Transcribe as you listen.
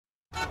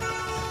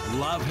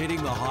Love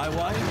hitting the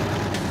highway?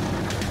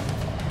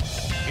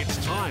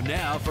 It's time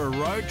now for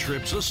Road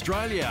Trips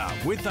Australia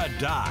with The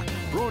Duck,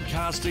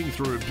 broadcasting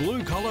through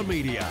Blue Collar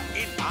Media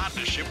in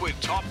partnership with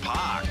Top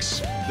Parks.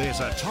 There's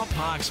a Top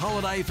Parks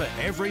holiday for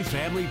every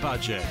family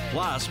budget.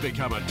 Plus,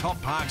 become a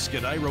Top Parks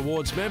G'day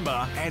Rewards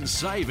member and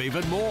save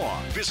even more.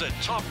 Visit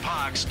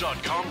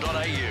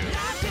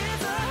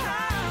topparks.com.au.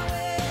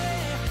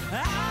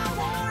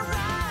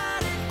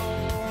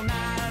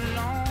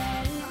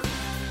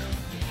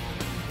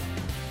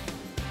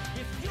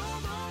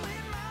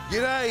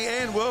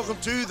 G'day and welcome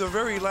to the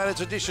very latest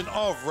edition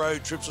of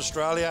Road Trips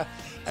Australia,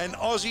 an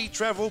Aussie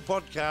travel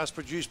podcast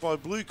produced by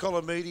Blue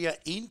Collar Media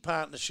in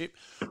partnership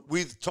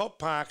with Top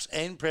Parks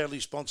and proudly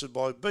sponsored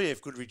by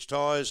BF Goodrich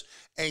Tyres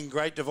and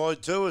Great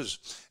Divide Tours.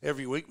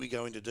 Every week we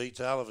go into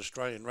detail of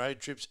Australian road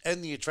trips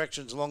and the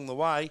attractions along the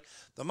way,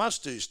 the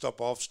must-do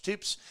stop-offs,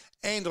 tips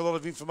and a lot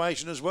of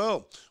information as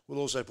well. We'll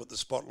also put the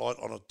spotlight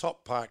on a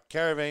top park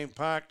caravan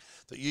park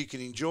that you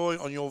can enjoy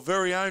on your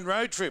very own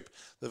road trip.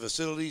 The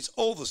facilities,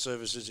 all the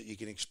services that you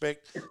can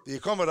expect, the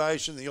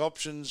accommodation, the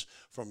options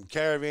from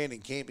caravan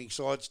and camping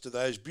sites to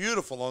those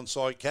beautiful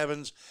on-site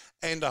cabins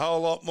and a whole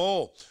lot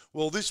more.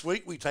 Well, this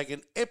week we take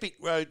an epic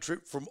road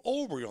trip from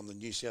Albury on the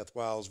New South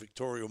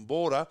Wales-Victorian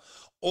border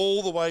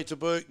all the way to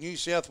Bourke, New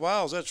South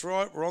Wales. That's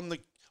right, we're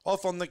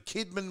off on the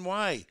Kidman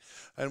Way.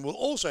 And we'll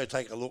also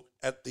take a look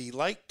at the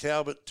Lake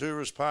Talbot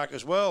Tourist Park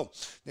as well.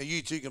 Now,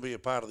 you too can be a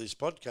part of this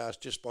podcast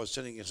just by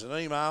sending us an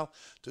email.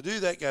 To do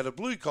that, go to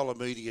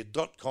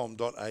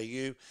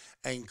bluecollarmedia.com.au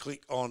and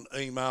click on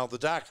Email the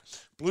Duck.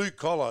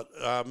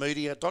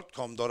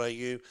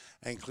 bluecollarmedia.com.au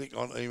and click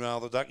on Email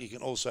the Duck. You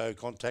can also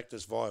contact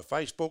us via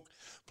Facebook.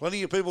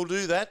 Plenty of people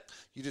do that.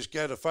 You just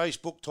go to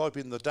Facebook, type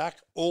in the Duck,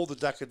 all the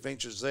Duck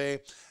Adventures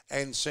there,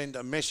 and send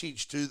a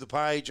message to the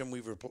page, and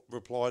we've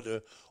replied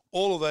to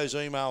all of those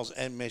emails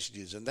and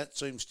messages, and that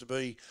seems to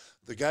be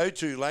the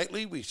go-to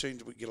lately. We seem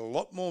to get a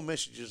lot more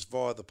messages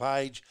via the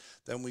page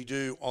than we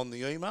do on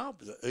the email,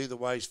 but either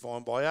way is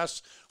fine by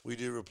us. We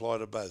do reply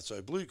to both.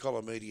 So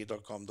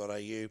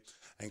bluecollarmedia.com.au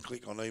and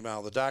click on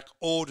Email the Duck,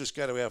 or just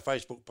go to our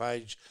Facebook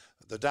page,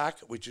 The Duck,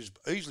 which is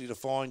easily to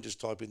find.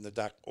 Just type in The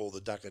Duck or The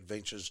Duck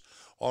Adventures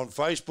on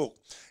Facebook.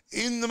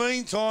 In the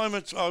meantime,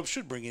 I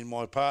should bring in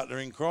my partner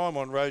in crime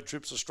on Road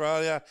Trips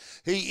Australia.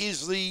 He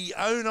is the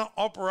owner,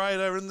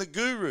 operator and the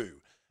guru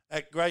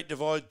at Great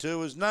Divide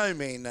Tours. No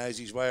man knows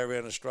his way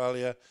around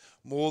Australia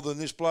more than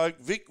this bloke,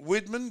 Vic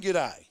Widman.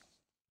 G'day.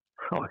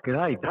 Oh,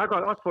 g'day, Doug.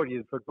 I thought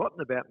you'd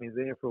forgotten about me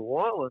there for a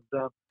while,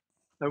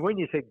 and when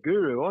you said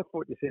guru, I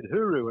thought you said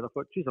hooroo, and I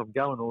thought, geez, I'm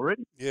going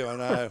already. Yeah, I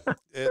know.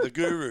 Yeah, the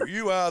guru.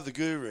 You are the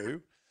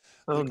guru.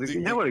 You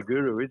know what a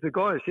guru is? The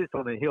guy who sits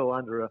on a hill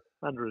under a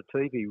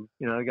TV,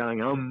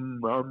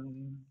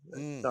 going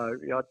So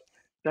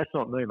that's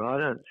not me, mate. I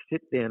don't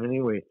sit down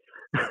anywhere.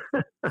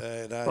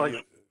 No,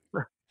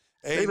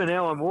 even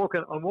now, I'm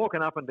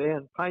walking up and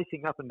down,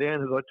 pacing up and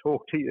down as I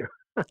talk to you.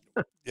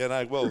 Yeah,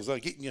 no. Well, it's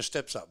like getting your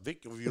steps up,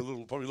 Vic.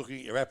 You're probably looking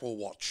at your Apple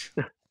Watch.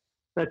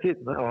 That's it.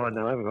 Oh,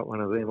 no, I haven't got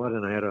one of them. I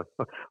don't know how to.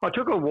 I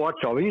took a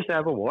watch off. I used to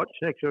have a watch.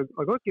 Actually,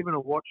 I got given a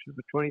watch for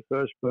the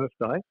 21st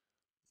birthday.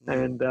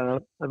 And I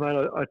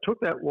took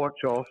that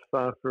watch off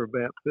for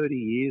about 30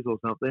 years or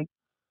something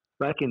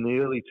back in the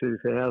early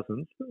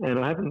 2000s, and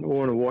I haven't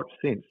worn a watch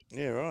since.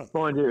 Yeah, right.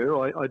 Mind you,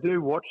 I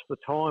do watch the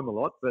time a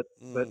lot, but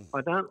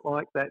I don't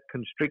like that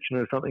constriction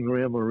of something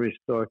around my wrist.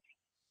 So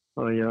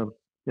I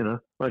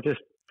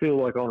just feel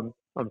like I'm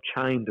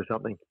chained to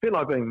something. I feel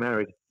like being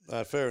married.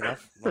 Fair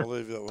enough. I'll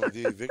leave that one with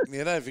you, Vic.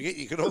 Now, don't forget,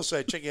 you can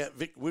also check out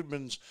Vic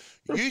Widman's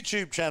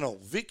YouTube channel.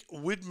 Vic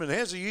Widman,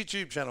 how's the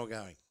YouTube channel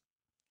going?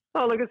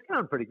 Oh, look, it's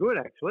going pretty good,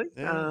 actually.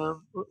 Yeah.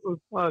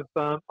 I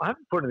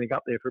haven't put anything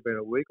up there for about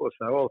a week or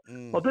so.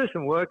 I'll do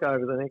some work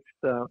over the next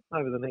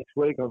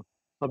week.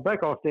 I'm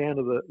back off down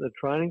to the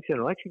training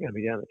centre. I'm actually going to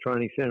be down at the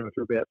training centre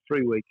for about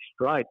 3 weeks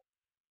straight.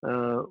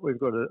 We've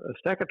got a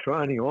stack of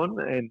training on,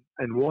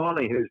 and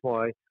Wiley, who's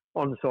my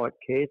on-site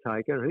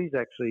caretaker,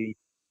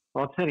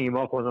 I'm sending him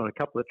off on a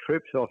couple of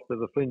trips off to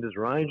the Flinders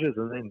Ranges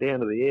and then down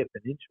to the Eyre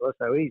Peninsula.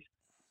 So he's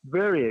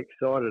very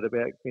excited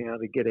about being able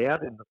to get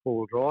out in the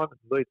four-wheel drive and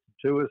lead some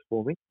tours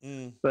for me.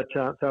 But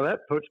so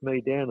that puts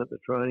me down at the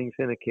training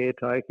centre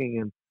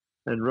caretaking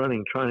and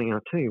running training.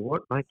 I'll tell you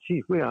what, mate,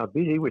 geez, we are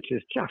busy, which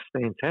is just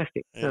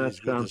fantastic. Yeah, it's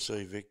good to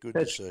see, Vic. Good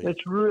to see.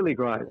 It's really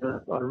great.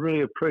 I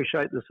really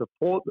appreciate the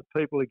support that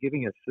people are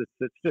giving us.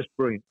 It's just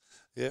brilliant.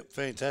 Yeah,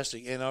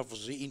 fantastic. And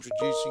obviously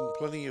introducing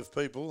plenty of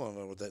people. I don't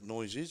know what that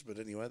noise is, but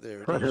anyway,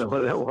 there it is. I don't know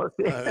what that was.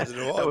 Yeah.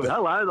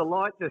 Hello, the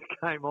light just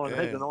came on.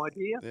 Yeah. Has an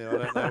idea. Yeah, I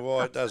don't know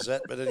why it does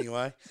that, but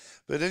anyway.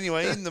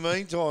 In the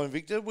meantime,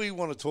 Victor, we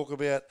want to talk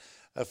about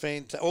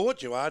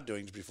what you are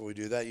doing before we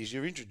do that is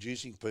you're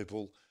introducing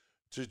people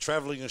to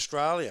travelling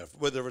Australia,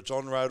 whether it's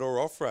on-road or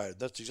off-road.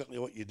 That's exactly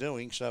what you're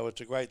doing, so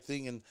it's a great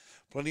thing, and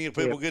plenty of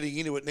people getting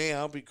into it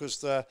now because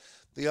the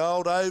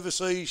old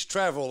overseas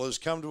travel has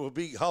come to a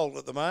big halt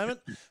at the moment,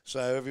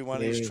 so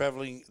everyone is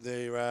travelling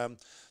their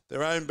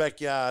own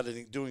backyard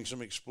and doing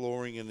some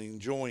exploring and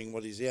enjoying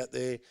what is out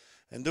there,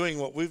 and doing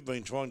what we've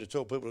been trying to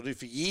tell people to do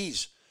for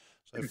years.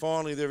 So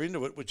finally they're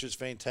into it, which is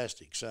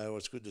fantastic. So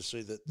it's good to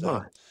see that.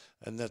 Right.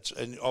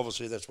 And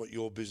obviously that's what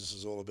your business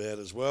is all about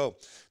as well.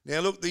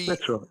 Now, look,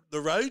 That's right.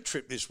 the road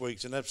trip this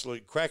week's an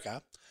absolute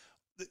cracker.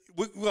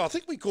 Well, I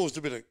think we caused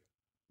a bit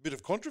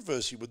of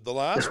controversy with the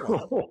last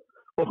one.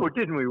 Well,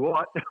 didn't we?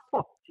 What?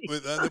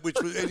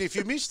 And if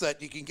you missed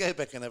that, you can go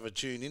back and have a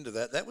tune into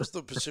that. That was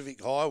the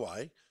Pacific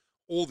Highway,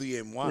 or the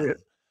M1. Yeah.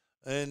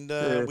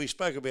 And we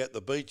spoke about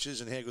the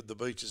beaches and how good the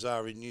beaches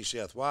are in New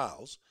South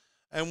Wales.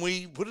 And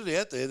we put it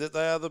out there that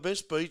they are the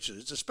best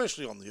beaches,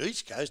 especially on the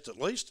east coast at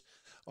least.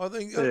 I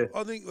think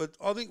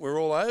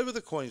we're all over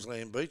the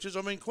Queensland beaches.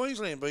 I mean,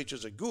 Queensland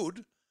beaches are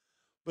good,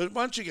 but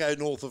once you go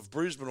north of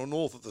Brisbane or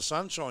north of the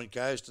Sunshine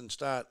Coast and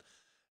start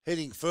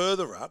heading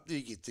further up, you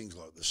get things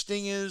like the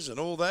Stingers and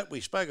all that. We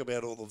spoke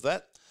about all of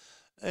that,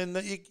 and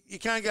you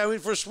can't go in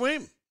for a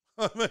swim.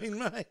 I mean,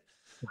 mate.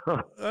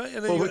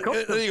 And then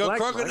you got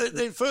crocodiles.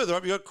 Then further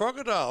up, you got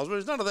crocodiles. But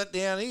there's none of that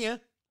down here.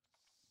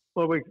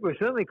 Well, we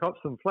certainly copped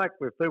some flack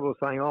with people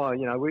saying,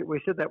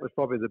 we said that was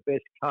probably the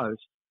best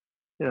coast,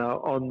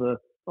 on the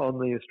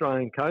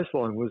Australian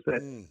coastline was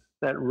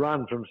that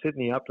run from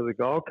Sydney up to the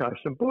Gold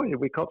Coast. And boy, did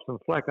we cop some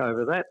flack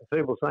over that. And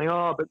people saying,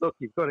 but look,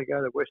 you've got to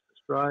go to West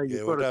Australia,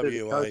 you've got to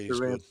do the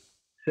coast around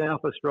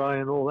South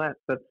Australia and all that.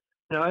 But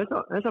as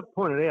I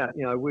pointed out,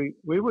 we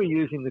were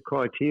using the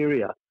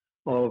criteria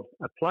of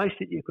a place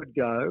that you could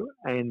go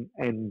and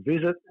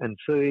visit and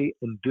see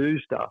and do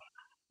stuff.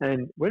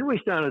 And when we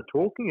started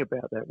talking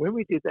about that, when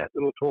we did that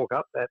little talk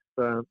up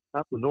the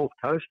north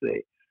coast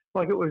there,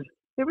 like it was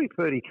every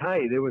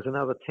 30k there was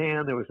another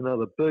town, there was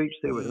another beach,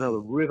 there was another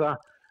river,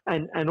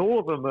 and all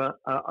of them are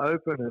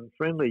open and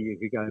friendly. You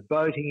could go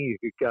boating, you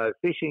could go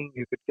fishing,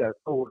 you could go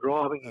full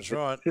driving, That's you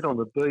could right. sit on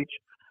the beach,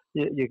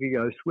 you could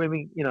go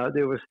swimming.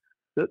 There was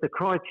the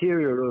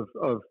criteria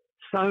of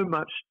so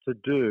much to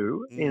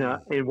do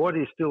in what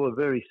is still a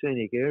very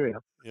scenic area.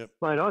 Yep.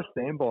 Mate, I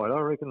stand by it. I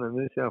reckon the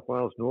New South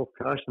Wales North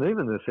Coast and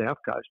even the South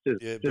Coast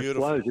just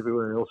blows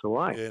everywhere else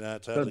away. Yeah, no,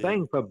 totally. So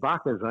bang for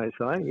buck, as they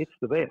say, it's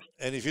the best.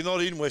 And if you're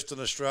not in Western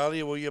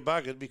Australia, well, you're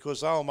buggered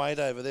because old mate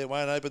over there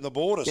won't open the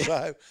border.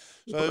 So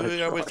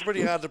it's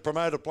pretty hard to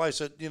promote a place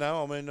that,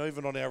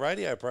 even on our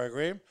radio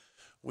program,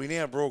 we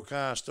now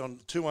broadcast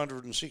on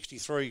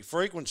 263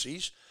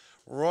 frequencies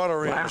right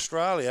around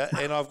Australia.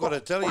 And I've got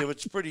to tell you,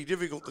 it's pretty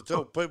difficult to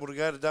tell people to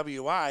go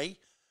to WA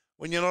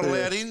when you're not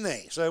allowed in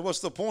there. So what's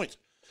the point?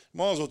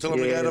 Might as well tell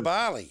them to go to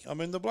Bali. I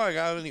mean, the bloke,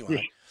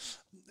 anyway.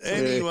 Yeah.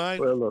 Anyway,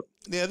 well, look.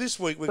 Now this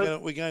week we're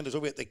going to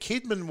talk about the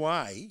Kidman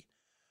Way,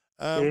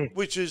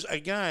 which is,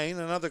 again,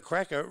 another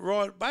cracker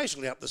right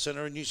basically up the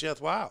centre in New South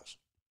Wales.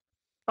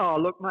 Oh,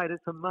 look, mate,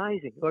 it's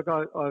amazing. Look,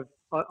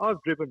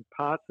 I've driven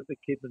parts of the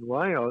Kidman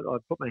Way. I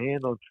put my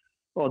hand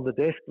on the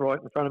desk right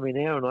in front of me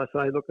now and I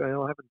say, look, I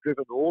haven't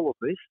driven all of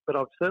this, but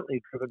I've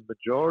certainly driven the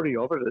majority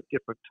of it at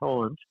different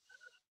times.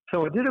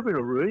 So I did a bit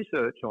of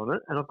research on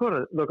it, and I've got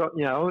to look.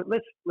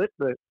 Let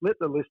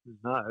the listeners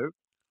know.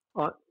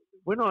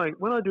 When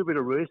I do a bit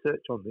of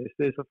research on this,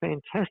 there's a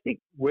fantastic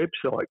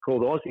website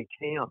called Aussie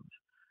Towns,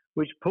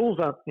 which pulls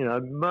up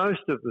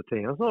most of the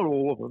towns, not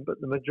all of them, but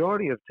the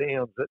majority of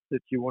towns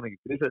that you want to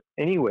visit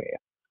anywhere,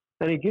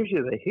 and it gives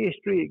you the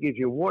history, it gives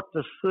you what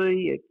to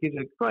see, it gives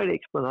a great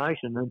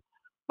explanation, and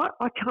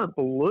I can't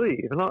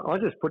believe, and I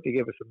just put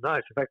together some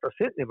notes. In fact, I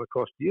sent them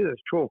across to you.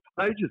 There's 12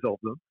 pages of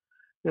them.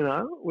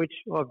 Which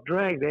I've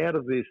dragged out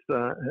of this,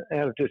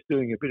 out of just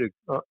doing a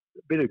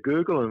bit of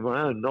Google and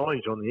my own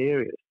knowledge on the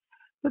areas.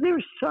 But there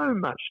is so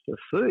much to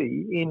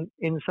see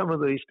in some of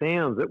these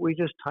towns that we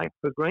just take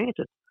for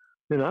granted,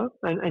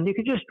 and you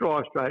can just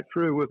drive straight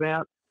through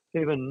without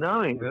even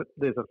knowing that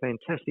there's a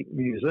fantastic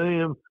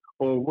museum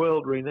or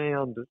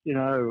world-renowned,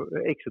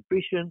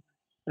 exhibition,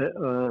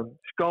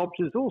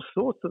 sculptures, all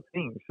sorts of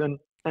things.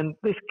 And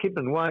this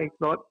Kidman Way,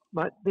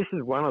 mate, this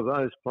is one of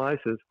those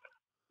places.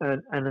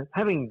 And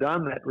having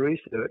done that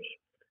research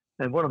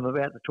and what I'm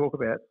about to talk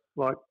about,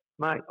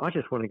 mate, I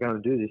just want to go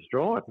and do this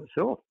drive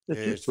myself.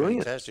 It's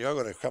brilliant. Fantastic. I've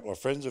got a couple of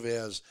friends of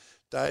ours,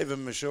 Dave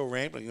and Michelle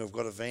Rampling, who've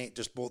got a van,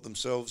 they've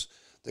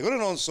got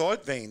an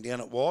on-site van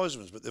down at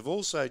Wiseman's, but they've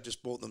also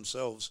just bought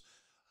themselves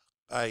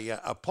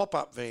a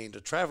pop-up van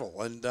to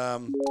travel. And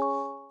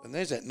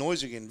there's that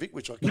noise again, Vic,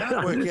 which I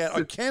can't work out.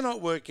 I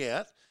cannot work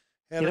out.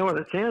 You know what?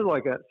 It sounds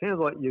like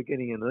you're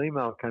getting an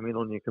email come in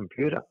on your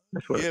computer.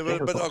 That's what. Yeah,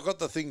 but I've got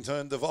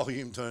the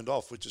volume turned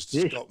off, which is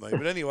to stop me.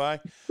 But anyway,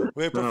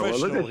 we're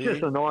professional it's here.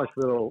 Just a nice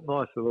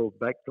little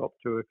backdrop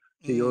to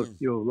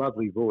your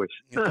lovely voice.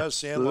 It does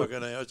sound like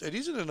an. It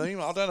isn't an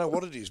email. I don't know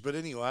what it is, but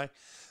anyway,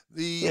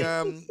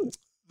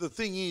 the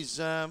thing is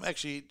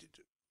actually.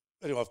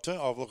 Anyway, I've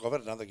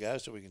had another go,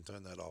 so we can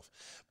turn that off.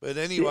 But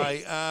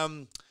anyway,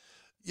 and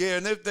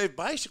they've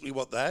basically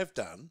what they've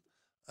done.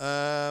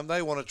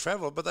 They want to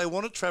travel, but they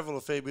want to travel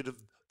a fair bit of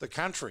the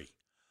country,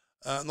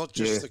 not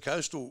just the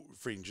coastal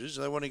fringes.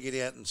 They want to get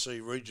out and see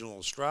regional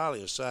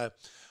Australia. So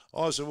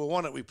I said, well,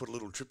 why don't we put a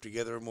little trip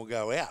together and we'll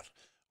go out?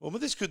 Well, but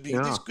this could be,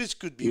 this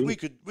could be, we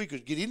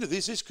could get into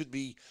this. This could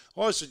be,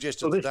 I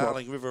suggested the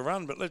Darling River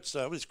Run, but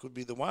this could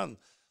be the one.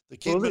 The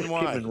Kidman this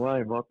Way. Kidman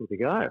Way might be the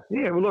go.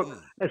 Yeah, well,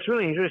 look, it's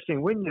really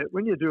interesting. When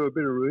you do a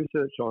bit of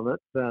research on it,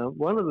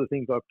 one of the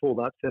things I pulled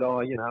up said,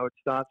 it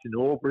starts in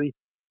Albury,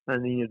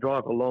 and then you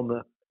drive along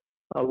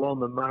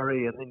the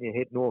Murray, and then you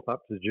head north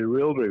up to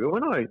Jerilderie.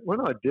 But when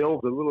I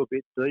delved a little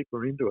bit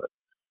deeper into it,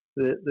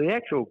 the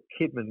actual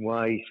Kidman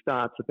Way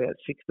starts about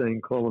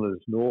 16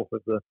 kilometres north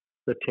of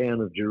the town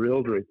of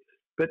Jerilderie.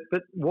 But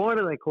why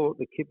do they call it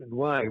the Kidman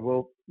Way?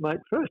 Well, mate,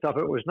 first off,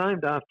 it was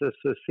named after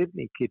Sir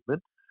Sidney Kidman,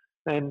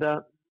 and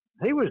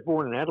he was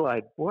born in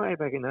Adelaide way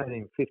back in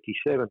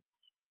 1857.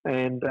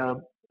 And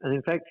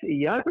in fact,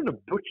 he opened a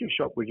butcher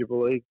shop, would you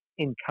believe,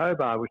 in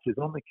Cobar, which is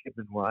on the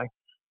Kidman Way,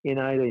 in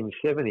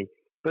 1870.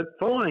 But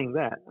following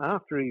that,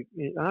 after he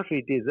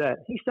did that,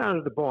 he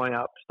started to buy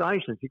up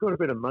stations. He got a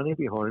bit of money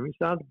behind him. He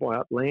started to buy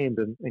up land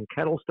and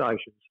cattle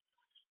stations.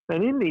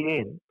 And in the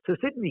end, Sir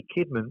Sidney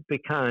Kidman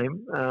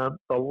became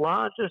the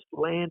largest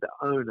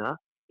landowner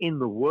in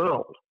the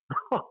world.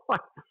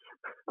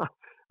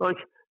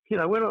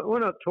 We're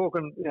not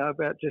talking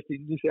about just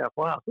in New South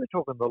Wales. We're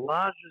talking the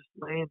largest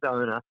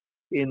landowner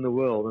in the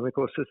world. And, of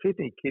course, Sir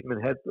Sidney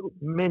Kidman had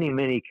many,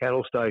 many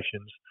cattle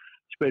stations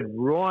spread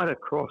right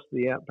across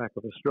the outback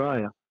of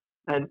Australia.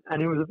 And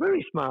he was a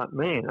very smart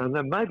man. And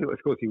maybe it was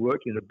because he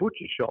worked in a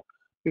butcher shop,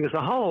 because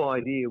the whole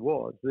idea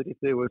was that if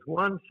there was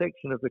one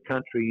section of the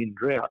country in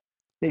drought,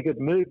 he could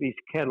move his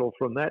cattle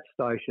from that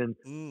station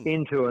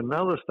into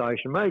another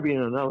station, maybe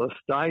in another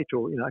state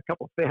or, a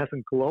couple of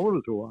thousand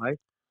kilometres away,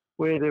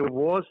 where there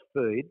was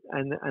feed.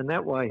 And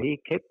that way he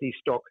kept his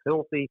stock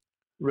healthy,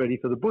 ready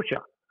for the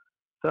butcher.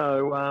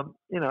 So,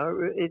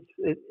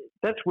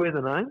 that's where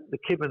the name, the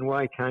Kidman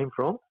Way, came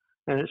from.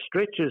 And it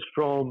stretches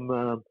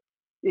from,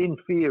 in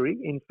theory,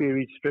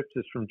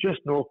 stretches from just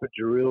north of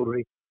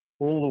Jerilderie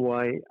all the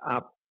way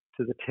up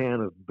to the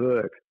town of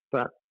Bourke.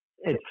 But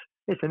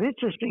it's an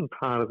interesting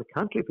part of the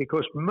country,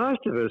 because most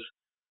of us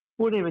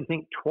wouldn't even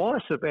think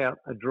twice about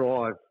a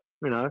drive,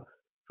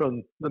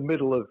 from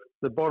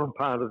the bottom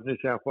part of New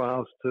South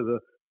Wales to the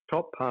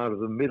top part of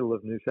the middle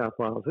of New South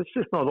Wales. It's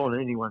just not on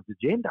anyone's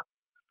agenda.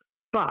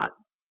 But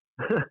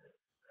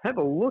have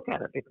a look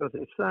at it, because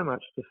there's so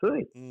much to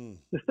see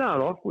to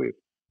start off with.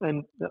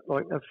 And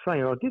like I was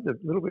saying, I did a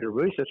little bit of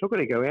research. I've got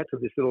to go out to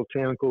this little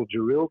town called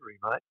Jerilderie,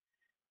 mate.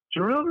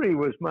 Jerilderie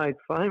was made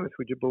famous,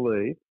 would you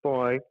believe,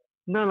 by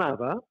none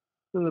other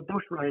than the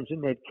bushranger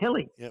Ned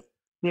Kelly. Yep.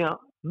 Now,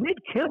 Ned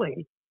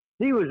Kelly,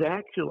 he was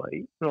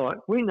actually, right,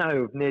 we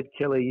know of Ned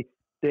Kelly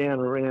down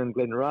around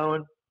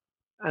Glenrowan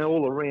and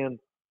all around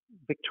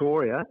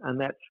Victoria,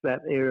 and that's that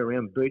area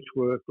around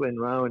Beechworth,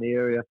 Glenrowan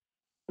area,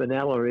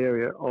 Benalla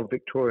area of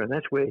Victoria, and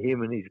that's where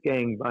him and his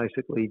gang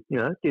basically,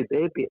 did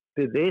their bit,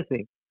 did their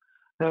thing.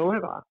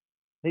 However,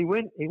 he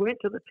went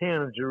to the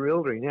town of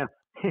Jerilderie. Now,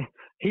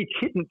 he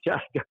didn't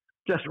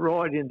just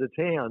ride into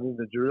town,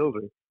 into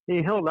Jerilderie.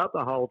 He held up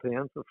the whole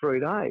town for 3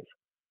 days.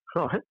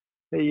 Right?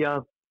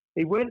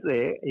 He went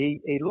there.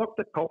 He locked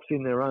the cops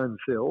in their own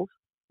cells.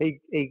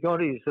 He got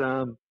his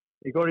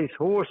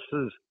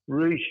horses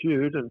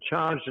reshoed and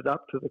charged it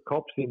up to the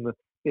cops in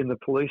the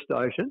police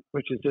station,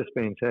 which is just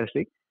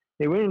fantastic.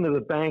 He went into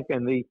the bank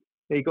and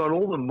he got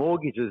all the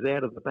mortgages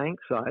out of the bank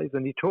safes,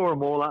 and he tore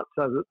them all up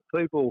so that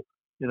people,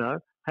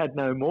 had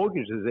no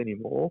mortgages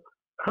anymore.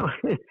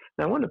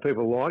 No wonder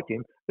people liked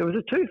him. There was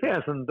a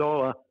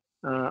 $2,000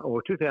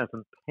 or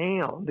 £2,000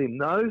 in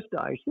those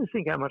days. Just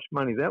think how much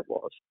money that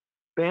was,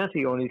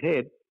 bounty on his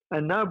head,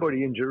 and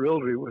nobody in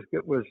Jerilderie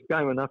was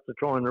game enough to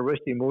try and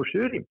arrest him or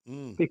shoot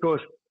him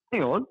because,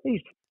 hang on,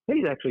 he's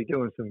actually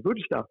doing some good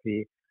stuff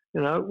here.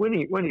 When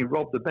he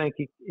robbed the bank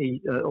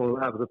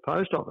or over the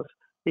post office,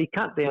 he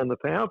cut down the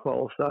power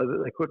pole so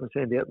that they couldn't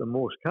send out the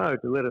Morse code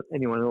to let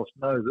anyone else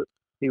know that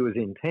he was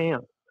in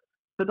town.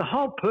 But the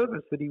whole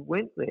purpose that he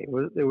went there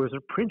was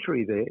a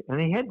printery there, and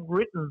he had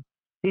written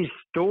his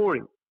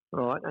story,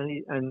 right?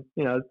 And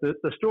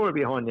the story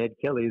behind Ned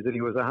Kelly is that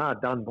he was a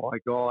hard done by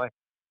guy,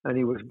 and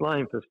he was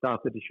blamed for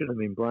stuff that he shouldn't have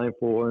been blamed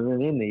for, and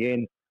then in the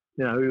end,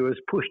 he was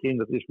pushed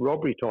into this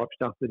robbery type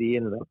stuff that he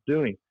ended up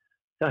doing.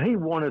 So he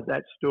wanted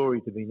that story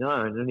to be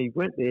known, and he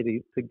went there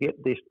to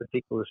get this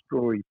particular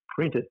story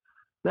printed.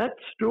 That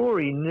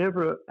story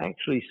never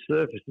actually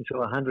surfaced until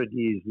 100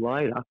 years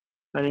later,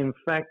 and in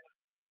fact,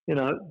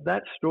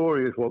 that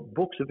story is what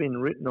books have been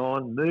written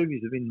on,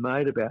 movies have been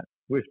made about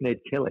with Ned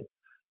Kelly.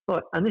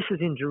 Right, and this is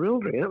in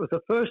Jerilderie, and it was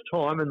the first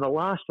time and the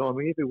last time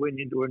we ever went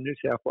into a New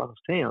South Wales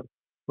town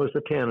was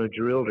the town of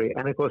Jerilderie.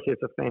 And of course, there's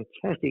a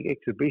fantastic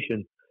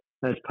exhibition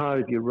as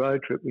part of your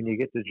road trip when you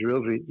get to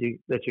Jerilderie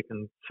that you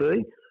can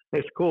see.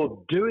 It's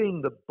called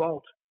Doing the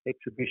Bolt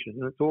exhibition,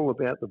 and it's all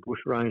about the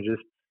bushrangers,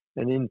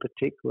 and in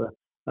particular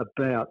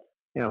about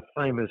our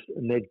famous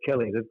Ned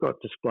Kelly. They've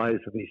got displays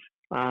of his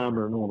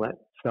armour and all that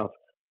stuff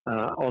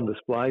on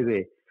display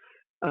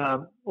there.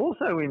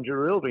 Also in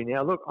Jerilderie,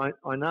 now look,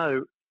 I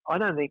know, I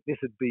don't think this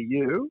would be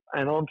you,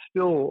 and I'm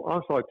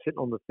like sitting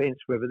on the fence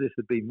whether this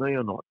would be me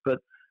or not, but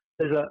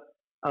there's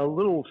a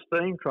little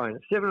steam train,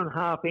 a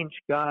 7.5-inch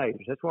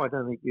gauge. That's why I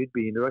don't think you'd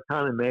be into it. I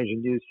can't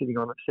imagine you sitting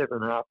on a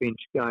 7.5-inch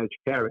gauge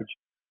carriage,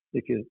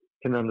 if you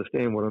can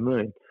understand what I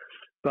mean.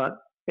 But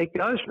it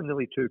goes for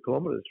nearly 2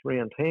 kilometres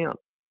around town.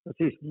 It's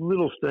this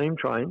little steam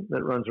train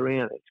that runs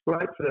around. It's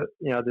great for,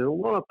 there's a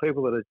lot of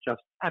people that are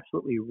just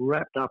absolutely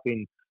wrapped up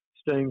in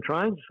steam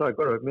trains. So I've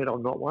got to admit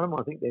I'm not one of them.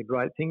 I think they're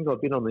great things.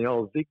 I've been on the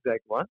old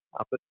Zigzag one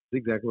up at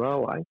Zigzag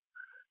Railway.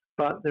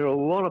 But there are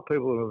a lot of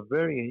people who are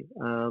very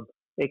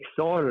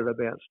excited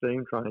about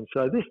steam trains.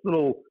 So this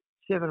little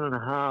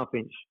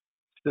 7.5-inch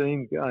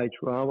steam gauge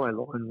railway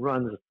line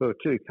runs for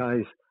 2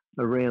 k's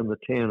around the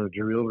town of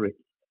Jerilderie.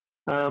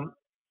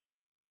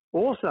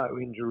 Also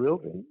in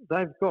Jerilderie,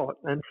 they've got,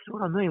 and this is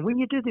what I mean, when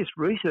you do this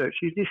research,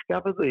 you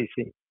discover these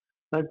things.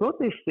 They've got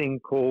this thing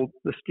called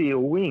the Steel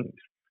Wings.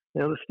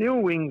 Now, the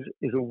Steel Wings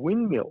is a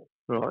windmill,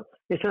 right?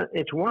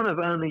 It's one of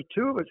only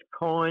 2 of its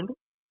kind,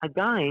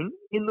 again,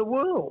 in the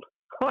world.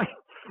 Right?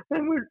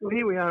 And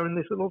here we are in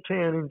this little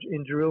town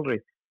in Jerilderie.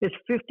 It's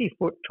 50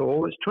 foot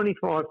tall. It's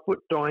 25 foot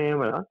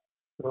diameter,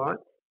 right?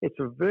 It's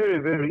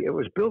it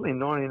was built in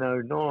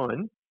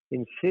 1909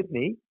 in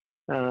Sydney.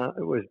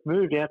 It was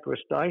moved out to a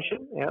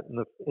station out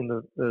in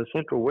the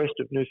central west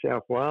of New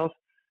South Wales,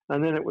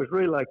 and then it was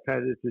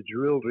relocated to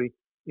Jerilderie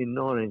in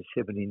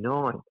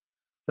 1979.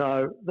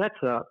 So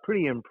that's a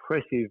pretty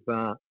impressive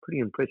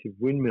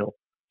windmill,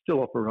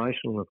 still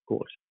operational, of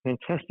course.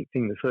 Fantastic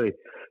thing to see.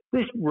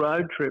 This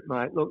road trip,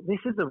 mate. Look, this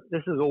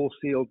is all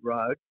sealed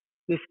road.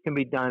 This can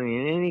be done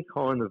in any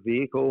kind of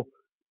vehicle.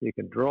 You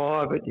can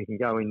drive it. You can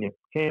go in your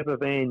camper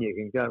van. You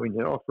can go in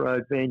your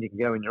off-road van. You can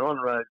go in your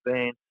on-road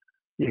van.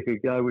 You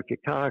could go with your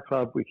car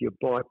club, with your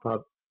bike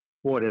club,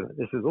 whatever.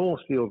 This is all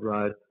sealed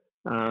road.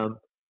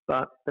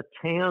 But the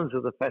towns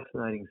are the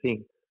fascinating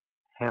thing.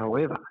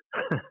 However,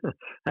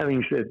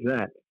 having said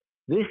that,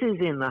 this is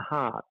in the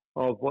heart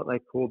of what they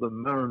call the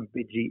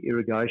Murrumbidgee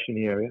irrigation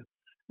area.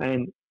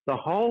 And the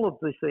whole of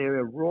this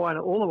area, right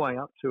all the way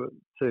up to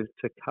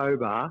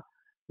Cobar,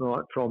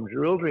 right, from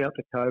Jerilderie up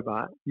to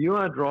Cobar, you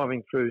are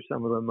driving through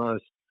some of the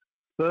most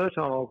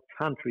fertile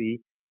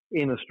country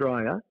in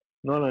Australia,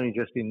 not only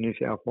just in New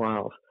South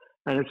Wales.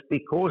 And it's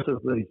because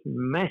of these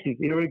massive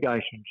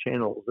irrigation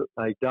channels that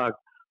they dug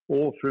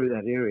all through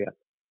that area.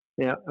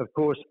 Now, of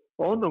course,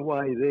 on the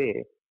way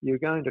there, you're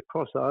going to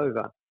cross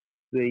over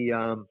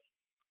the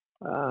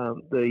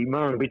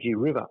Murrumbidgee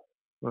River.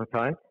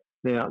 Okay.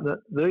 Now,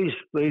 these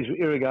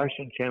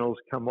irrigation channels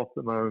come off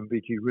the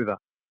Murrumbidgee River,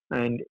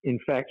 and in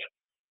fact,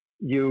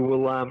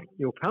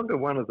 you'll come to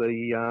one of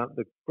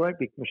the great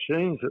big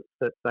machines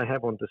that they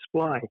have on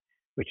display,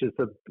 which is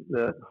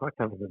the I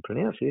can't even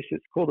pronounce this.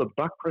 It's called a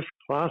Buckhurst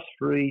Class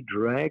 3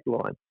 drag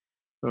line.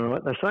 All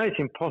right. They say it's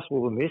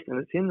impossible to miss, and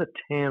it's in the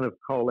town of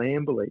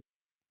Colambury.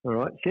 All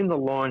right. It's in the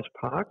Lions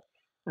Park,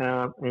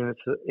 and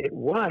it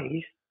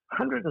weighs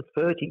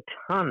 130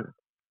 tonne.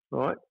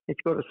 Right.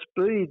 It's got a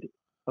speed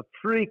of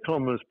 3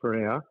 kilometres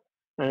per hour,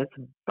 and its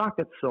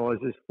bucket size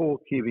is 4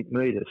 cubic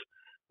metres.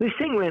 This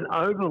thing went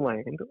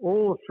overland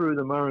all through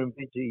the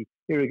Murrumbidgee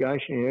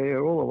irrigation area,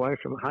 all the way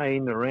from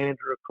Hayne,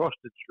 Narrandera, across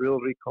to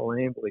Jerilderie,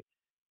 Colambury,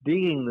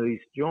 digging these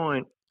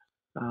giant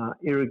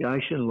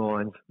irrigation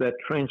lines that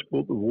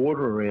transport the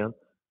water around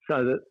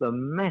so that the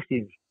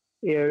massive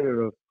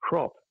area of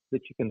crop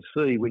that you can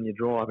see when you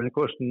drive. And, of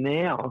course,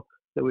 now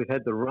that we've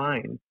had the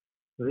rain,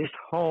 this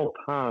whole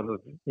part of,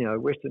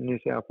 western New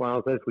South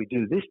Wales, as we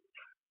do this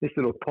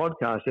little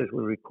podcast, as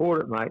we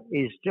record it, mate,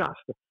 is just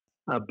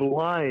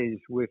ablaze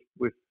with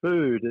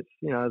food. It's,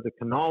 the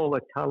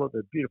canola colour,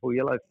 the beautiful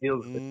yellow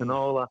fields of the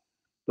canola,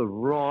 the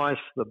rice,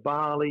 the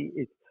barley.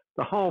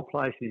 The whole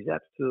place is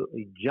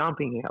absolutely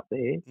jumping out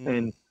there.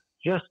 And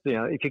just,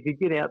 if you could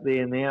get out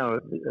there now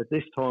at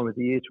this time of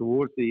the year,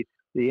 towards the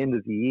end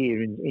of the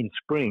year in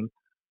spring,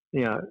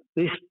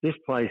 this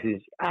place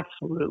is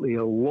absolutely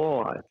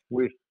alive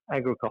with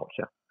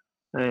agriculture.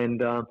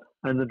 And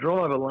the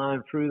drive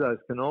alone through those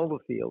canola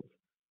fields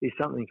is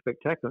something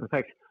spectacular. In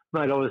fact,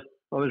 mate,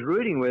 I was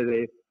reading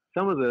where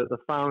some of the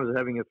farmers are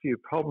having a few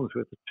problems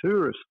with the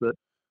tourists, that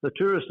the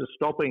tourists are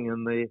stopping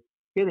and they're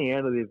getting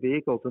out of their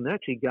vehicles and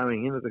actually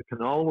going into the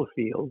canola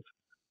fields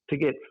to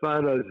get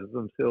photos of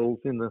themselves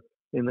in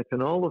the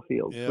canola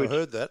fields. Yeah, I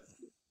heard that.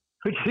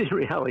 Which in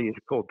reality is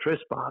called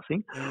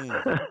trespassing.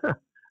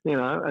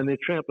 And they're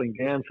trampling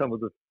down some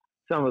of the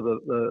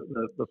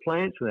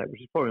plants and that,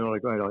 which is probably not a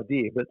great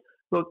idea. But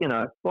look,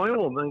 by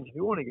all means, if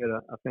you want to get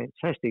a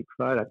fantastic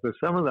photo, because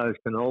some of those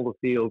canola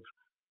fields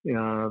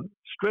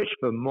stretch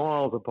for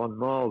miles upon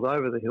miles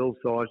over the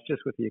hillsides,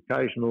 just with the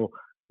occasional,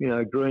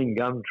 green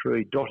gum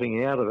tree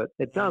dotting out of it.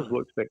 It does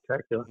look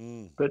spectacular.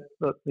 But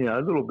a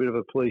little bit of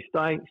a plea: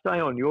 stay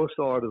on your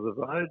side of the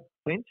road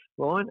fence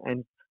line,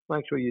 and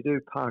make sure you do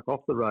park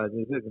off the road.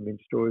 There's even been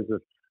stories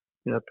of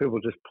people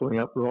just pulling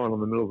up right on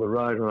the middle of the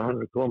road on a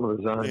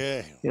 100-kilometre zone.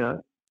 Yeah.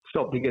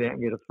 Stop to get out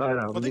and get a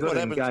photo. You've got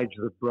to engage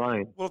the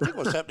brain. Well, I think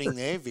what's happening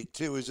there, Vic,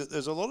 too, is that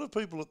there's a lot of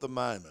people at the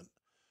moment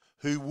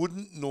who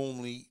wouldn't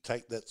normally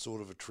take that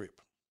sort of a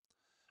trip.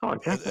 Oh,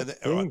 exactly.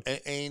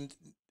 And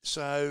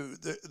so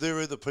there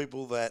are the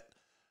people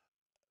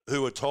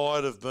who are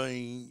tired of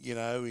being,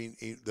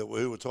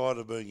 who are tired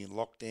of being in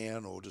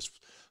lockdown, or just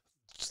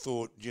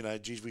thought,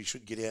 geez, we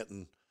should get out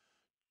and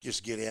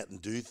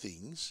do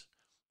things.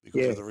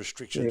 because of the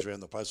restrictions around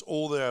the place,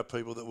 or there are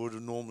people that would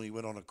have normally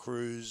went on a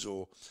cruise,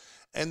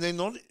 and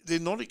they're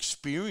not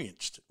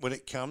experienced when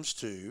it comes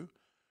to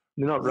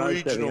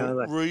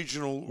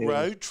regional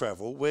road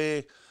travel,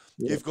 where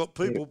you've got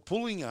people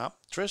pulling up,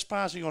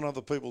 trespassing on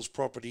other people's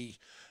property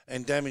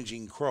and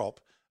damaging crop,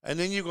 and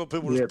then you've got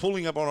people just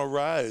pulling up on a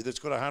road that's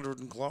got a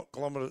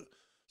 100-kilometre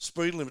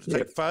speed limit to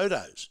take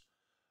photos.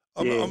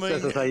 I mean,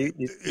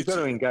 you've got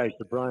to engage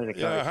the brain.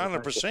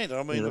 100%.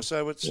 I mean,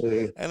 so it's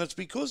and it's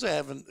because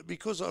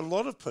because a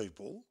lot of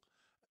people,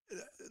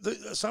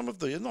 some of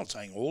them, I'm not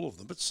saying all of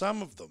them, but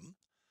some of them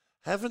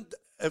have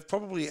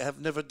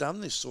never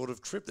done this sort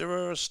of trip. There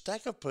are a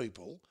stack of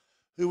people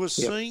who are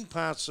seeing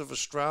parts of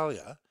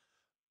Australia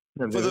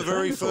for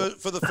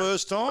the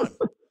first time.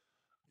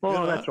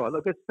 Well, that's right.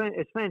 Look,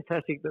 it's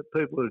fantastic that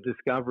people are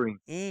discovering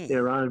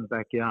their own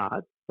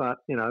backyard, but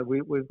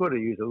we've got to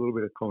use a little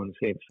bit of common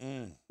sense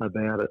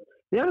about it.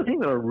 The other thing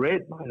that I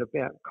read, mate,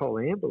 about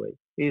Colambury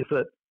is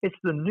that it's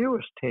the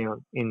newest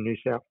town in New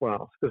South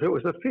Wales because it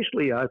was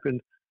officially opened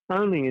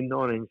only in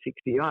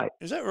 1968.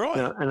 Is that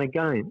right? And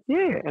again,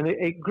 and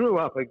it grew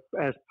up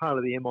as part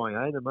of the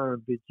MIA, the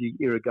Murrumbidgee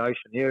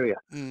Irrigation Area.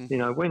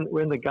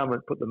 When the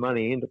government put the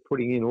money into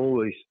putting in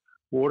all these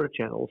water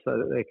channels so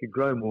that they could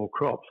grow more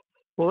crops.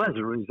 Well, as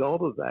a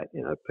result of that,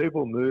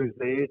 people moved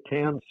there,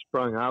 towns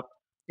sprung up,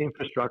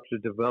 infrastructure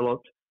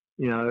developed,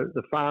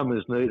 the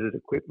farmers needed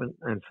equipment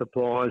and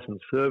supplies and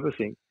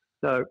servicing.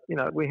 So,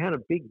 we had a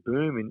big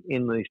boom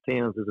in these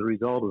towns as a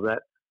result of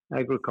that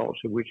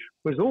agriculture, which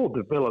was all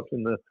developed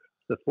in the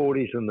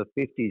 40s and the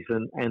 50s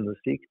and the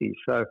 60s.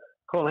 So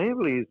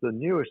Colambury is the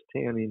newest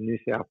town in New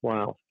South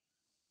Wales.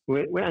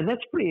 And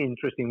that's pretty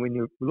interesting when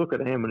you look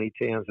at how many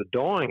towns are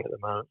dying at the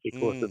moment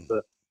because of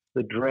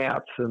the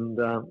droughts and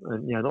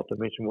not to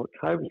mention what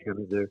COVID's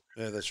going to do.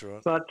 Yeah, that's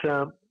right. But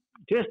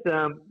just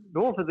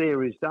north of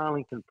there is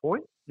Darlington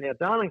Point. Now,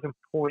 Darlington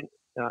Point,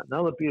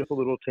 another beautiful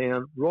little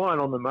town right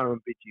on the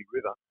Murrumbidgee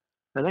River.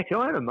 And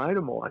actually, I had a mate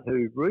of mine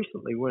who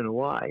recently went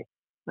away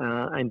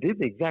and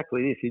did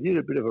exactly this. He did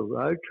a bit of a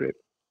road trip.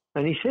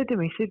 And he said to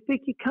me,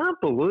 Vic, you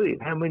can't believe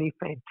how many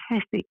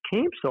fantastic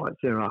campsites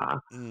there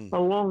are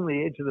along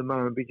the edge of the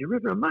Murrumbidgee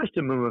River. And most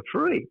of them are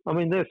free. I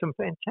mean, there's some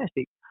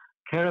fantastic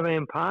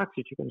caravan parks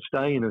that you can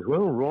stay in as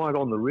well, right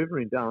on the river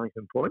in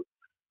Darlington Point.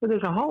 But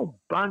there's a whole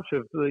bunch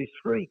of these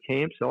free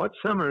campsites.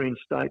 Some are in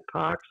state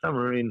parks, some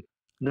are in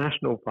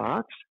national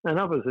parks, and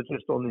others are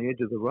just on the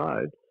edge of the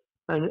road.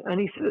 And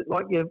he said,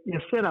 like, you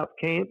set up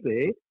camp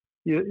there,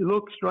 you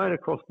look straight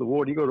across the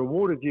water. You've got a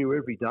water view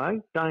every day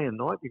and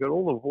night. You've got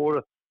all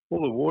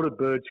the water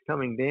birds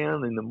coming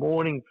down in the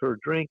morning for a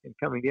drink and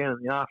coming down in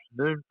the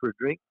afternoon for a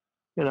drink.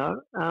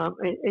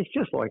 It's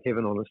just like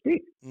heaven on a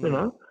stick,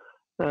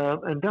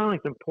 and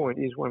Darlington Point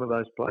is one of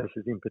those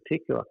places in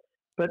particular.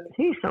 But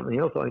here's something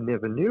else I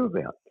never knew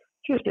about.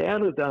 Just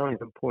out of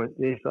Darlington Point,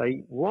 there's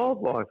a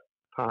wildlife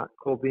park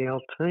called the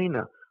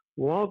Altina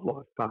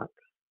Wildlife Park.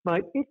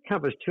 Mate, it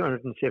covers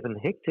 207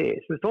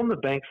 hectares. It's on the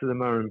banks of the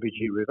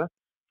Murrumbidgee River.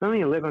 It's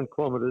only 11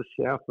 kilometres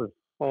south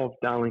of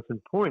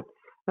Darlington Point.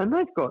 And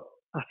they've got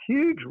a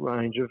huge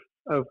range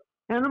of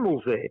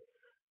animals there.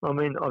 I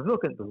mean, I've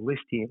looked at the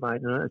list here,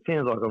 mate, and it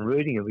sounds like I'm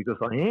reading it because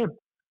I am.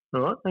 All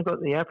right, they've got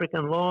the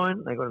African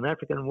lion, they've got an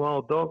African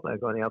wild dog,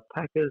 they've got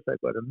alpacas, they've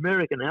got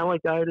American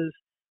alligators,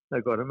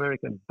 they've got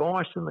American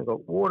bison, they've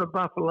got water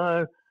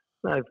buffalo,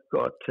 they've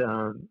got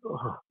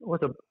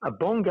a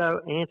bongo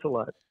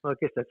antelope. Well, I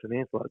guess that's an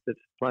antelope that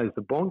plays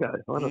the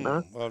bongos. I don't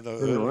know. I've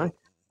never anyway,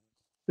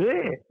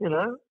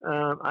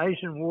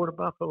 Asian water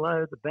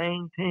buffalo, the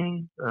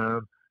bangtan.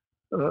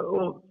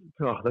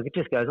 It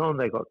just goes on.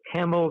 They've got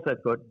camels,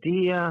 they've got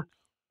deer.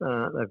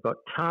 They've got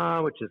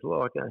tahr, which is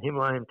like a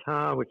Himalayan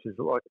tahr, which is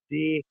like a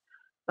deer.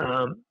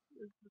 A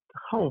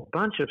whole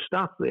bunch of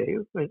stuff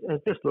there.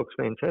 It just looks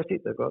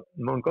fantastic. They've got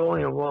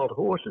Mongolian wild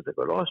horses. They've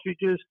got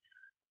ostriches.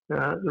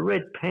 The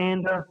red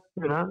panda.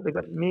 They've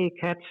got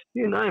meerkats.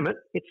 You name it.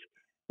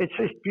 It's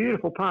this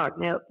beautiful park.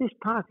 Now, this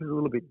park is a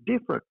little bit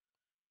different.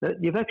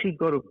 You've actually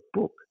got to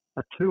book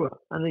a tour,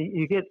 and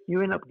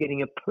you end up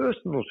getting a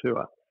personal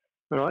tour.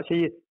 All right. So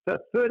for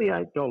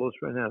 $38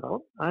 for an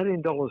adult,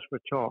 $18 for a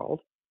child.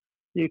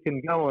 You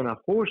can go on a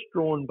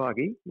horse-drawn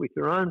buggy with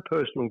your own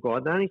personal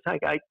guide. They only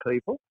take 8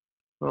 people,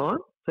 right?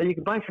 So you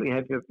can basically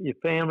have your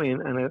family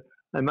and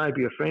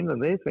maybe a friend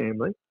and their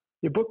family.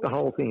 You book the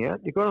whole thing out.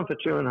 You've got them for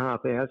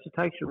 2.5 hours. It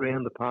takes you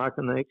around the park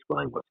and they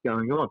explain what's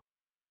going on.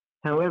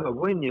 However,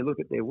 when you look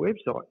at their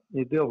website,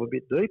 you delve a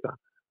bit deeper.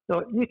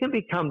 So you can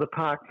become the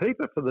park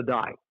keeper for the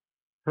day,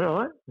 all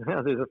right?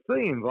 Now, there's a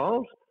fee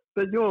involved,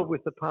 but you're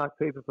with the park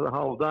keeper for the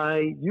whole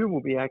day. You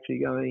will be actually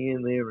going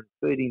in there and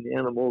feeding the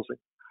animals and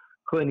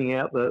cleaning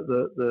out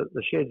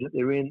the sheds that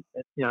they're in,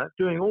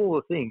 doing all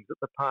the things that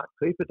the park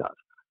keeper does.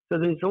 So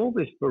there's all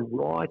this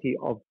variety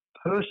of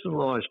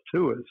personalised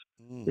tours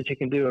that you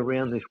can do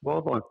around this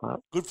wildlife park.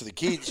 Good for the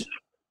kids.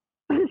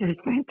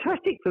 It's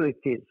fantastic for the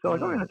kids. So I'm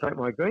going to take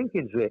my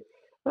grandkids there.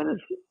 And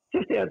it's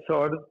just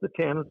outside of the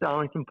town of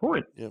Darlington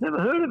Point. Yep. Never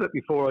heard of it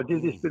before I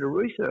did this bit of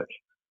research.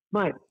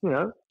 Mate,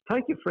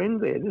 take your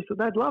friends there.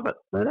 They'd love it.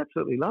 They'd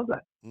absolutely love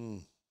that.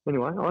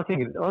 Anyway, I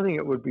think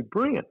it would be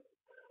brilliant.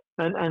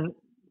 And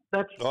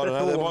that's I don't know.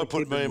 all They on might the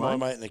put me Kidman and my Way.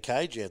 mate in a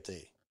cage out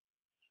there.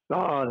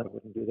 Oh, they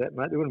wouldn't do that,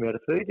 mate. They wouldn't be able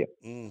to feed you.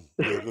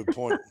 Yeah, good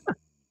point.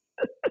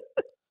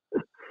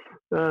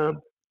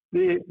 But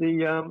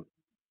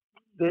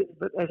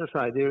as I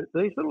say,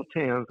 these little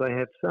towns, they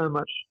have so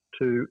much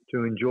to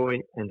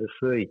enjoy and to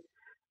see.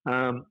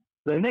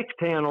 The next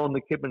town on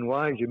the Kidman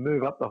Way, as you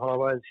move up the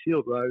highway, the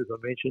Shield Road, as I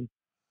mentioned,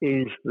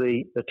 is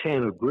the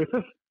town of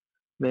Griffith.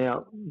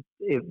 Now,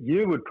 if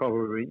you would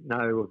probably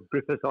know of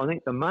Griffith, I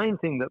think the main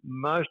thing that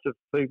most of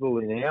people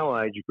in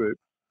our age group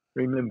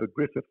remember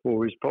Griffith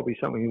for is probably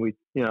something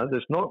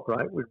that's not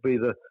great, would be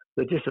the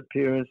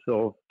disappearance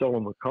of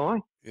Dollar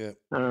Mackay. Yeah.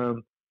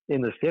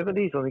 In the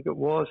 70s, I think it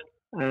was,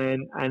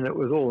 and it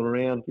was all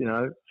around,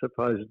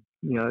 supposed,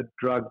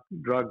 drug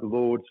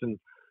lords and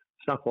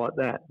stuff like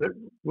that. But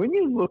when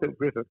you look at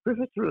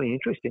Griffith's really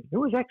interesting. It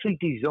was actually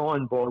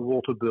designed by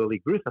Walter Burley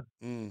Griffin.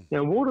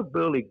 Now, Walter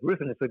Burley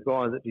Griffin is the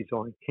guy that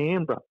designed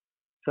Canberra.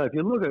 So if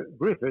you look at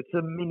Griffith, it's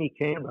a mini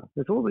Canberra.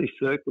 There's all these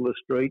circular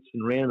streets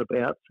and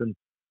roundabouts and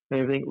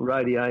everything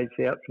radiates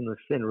out from the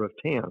centre of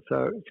town.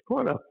 So it's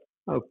quite a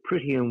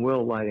pretty and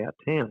well laid out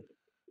town.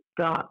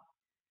 But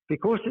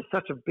because it's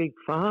such a big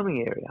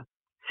farming area,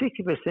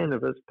 60%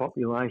 of its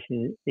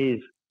population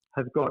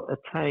have got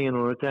Italian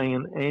or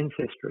Italian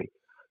ancestry.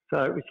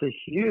 So it's a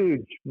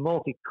huge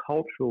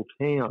multicultural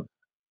town,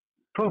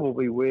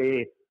 probably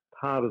where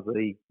part of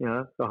the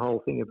whole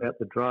thing about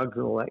the drugs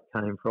and all that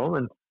came from,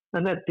 and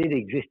that did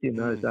exist in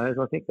those days.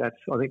 I think that's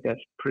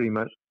pretty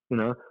much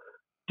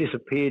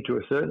disappeared to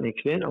a certain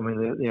extent. I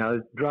mean,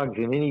 drugs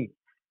in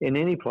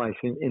any place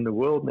in the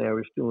world now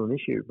is still an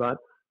issue, but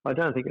I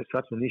don't think it's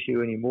such an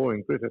issue anymore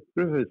in Griffith.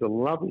 Griffith is a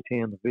lovely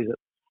town to visit.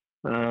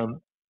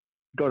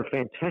 Got a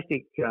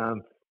fantastic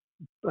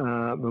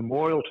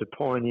memorial to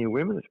pioneer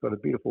women. It's got a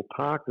beautiful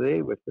park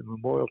there with the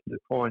memorial to the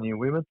pioneer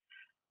women.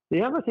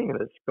 The other thing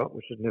that it's got,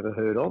 which I've never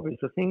heard of,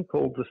 is a thing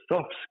called the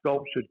soft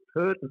sculptured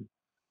curtain,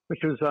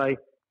 which was a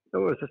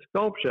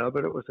sculpture,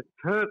 but it was a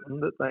curtain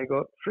that they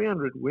got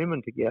 300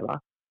 women together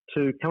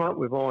to come up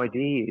with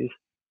ideas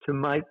to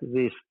make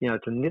this, to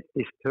knit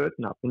this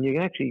curtain up. And you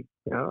can actually,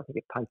 I think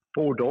it paid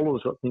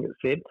 $4, I think it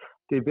said,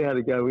 to be able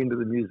to go into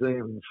the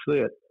museum and see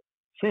it.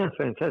 Sounds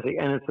fantastic,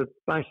 and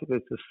basically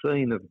it's a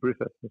scene of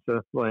Griffith. It's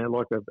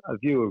like a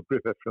view of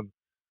Griffith from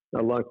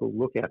a local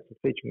lookout,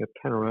 featuring a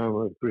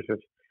panorama of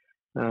Griffith.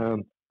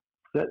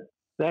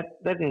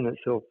 That in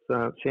itself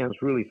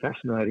sounds really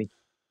fascinating.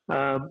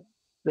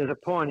 There's a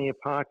Pioneer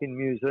Park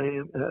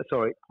Museum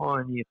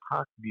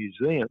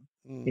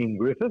in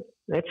Griffith.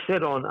 That's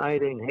set on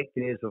 18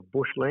 hectares of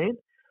bushland,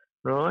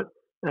 right?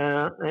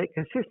 It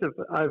consists of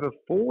over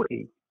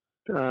 40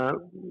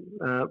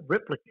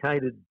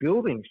 replicated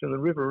buildings from the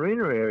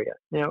Riverina area.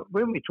 Now,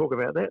 when we talk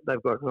about that,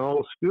 they've got an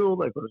old school,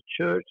 they've got a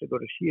church, they've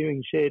got a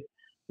shearing shed,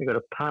 they've got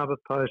a pub, a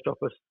post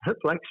office, a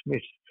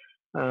blacksmith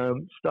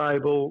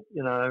stable,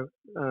 a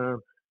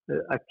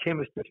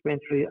chemist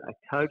dispensary, a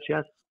coach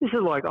house. This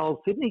is like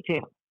old Sydney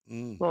town.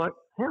 Like,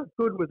 how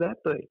good would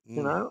that be?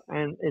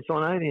 And it's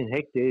on 18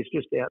 hectares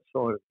just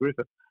outside of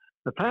Griffith.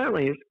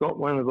 Apparently, it's got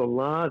one of the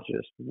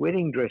largest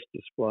wedding dress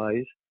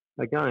displays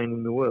again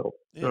in the world.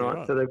 Yeah,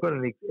 right. So they've got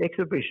an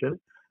exhibition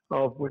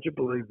of, would you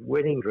believe,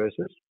 wedding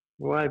dresses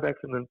way back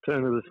from the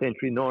turn of the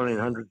century,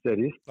 1900s, that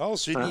is. Old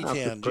Sydney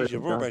town, geez,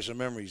 you brought back some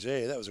memories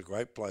there. That was a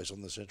great place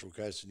on the central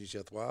coast of New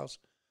South Wales.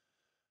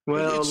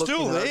 Well, it's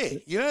still there.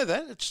 You know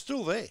that? It's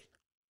still there.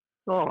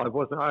 Oh, I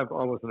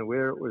wasn't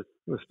aware it was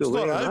still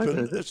there. Not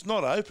open. It's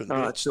not open.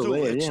 Oh, it's still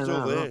there. It's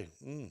still there.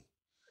 Right.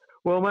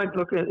 Well, mate,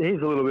 look,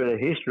 here's a little bit of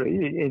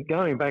history.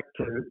 Going back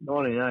to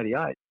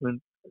 1988,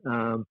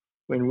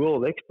 when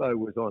World Expo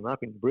was on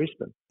up in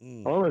Brisbane,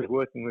 I was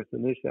working with the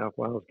New South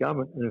Wales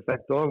government, and in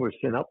fact, I was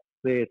sent up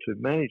there to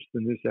manage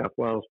the New South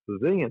Wales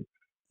Pavilion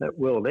at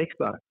World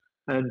Expo.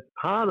 And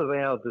part of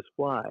our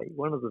display,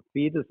 one of the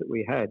theatres that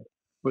we had,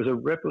 was a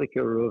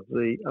replica of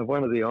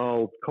one of the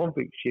old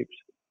convict ships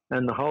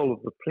and the whole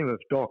of the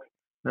Plymouth dock.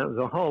 And it was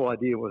the whole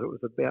idea was it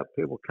was about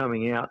people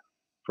coming out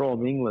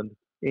from England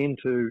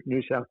into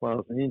New South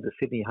Wales and into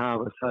Sydney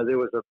Harbour. So there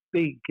was a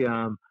big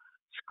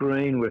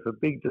screen with a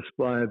big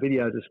display, a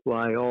video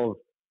display of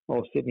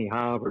Sydney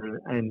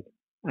Harbour and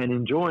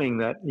enjoying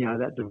that,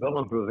 that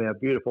development of our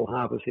beautiful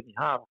harbour, Sydney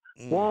Harbour,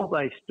 while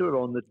they stood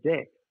on the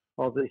deck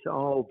of this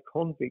old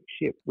convict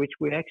ship, which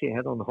we actually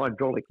had on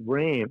hydraulic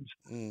rams.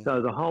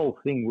 So the whole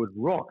thing would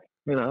rock,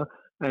 and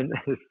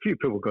a few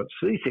people got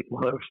seasick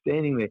while they were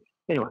standing there.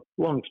 Anyway,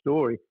 long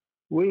story,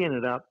 we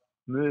ended up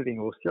moving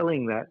or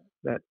selling that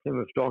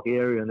Plymouth dock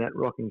area and that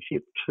rocking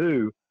ship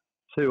to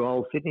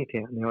old Sydney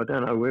town. Now, I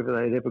don't know whether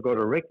they'd ever got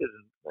erected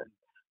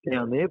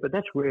down there, but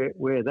that's where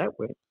that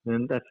went.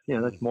 And that's,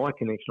 that's my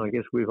connection, I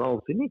guess, with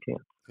old Sydney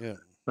town. Yeah.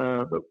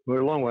 But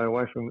we're a long way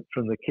away from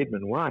the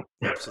Kidman Way.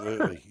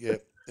 Absolutely, yeah.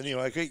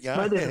 Anyway, keep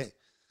going.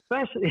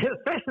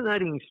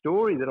 Fascinating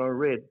story that I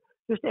read.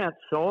 Just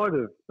outside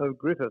of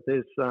Griffith,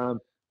 there's a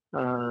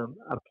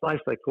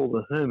place they call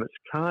the Hermit's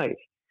Cave.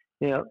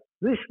 Now,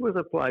 this was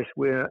a place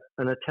where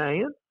an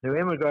Italian who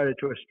emigrated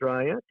to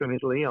Australia from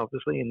Italy,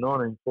 obviously in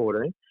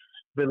 1914,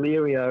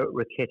 Valerio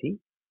Richetti.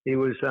 He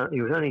was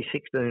only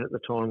 16 at the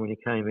time when he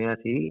came out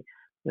here.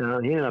 He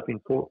ended up in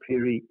Port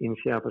Pirie in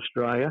South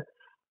Australia.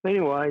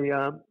 Anyway,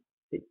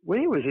 when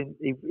he was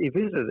he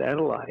visited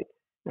Adelaide,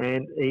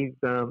 and he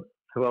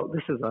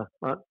this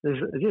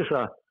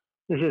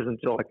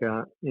isn't like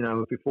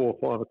before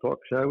 5 o'clock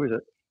show, is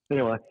it?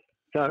 Anyway,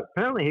 so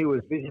apparently he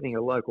was visiting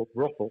a local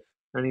brothel,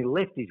 and he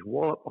left his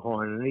wallet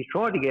behind, and he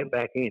tried to get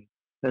back in,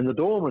 and the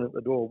doorman at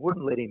the door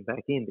wouldn't let him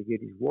back in to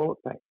get his wallet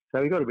back.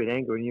 So he got a bit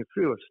angry, and he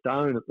threw a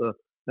stone at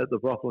the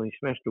brothel, and he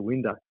smashed a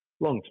window.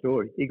 Long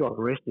story. He got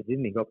arrested,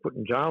 didn't he? Got put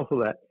in jail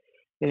for that.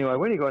 Anyway,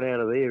 when he got out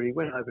of there, he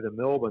went over to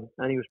Melbourne,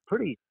 and he was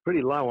pretty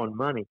low on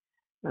money.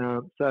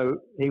 So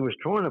he was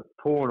trying to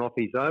pawn off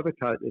his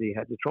overcoat that he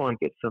had to try and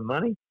get some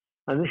money.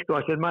 And this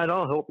guy said, "Mate,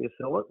 I'll help you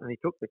sell it." And he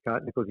took the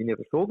coat because he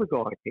never saw the guy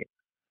again.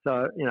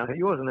 So,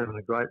 he wasn't having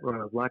a great run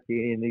of luck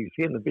here, and he was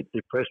getting a bit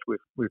depressed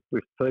with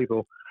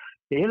people.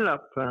 He ended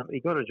up, he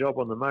got a job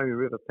on the Murray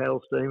River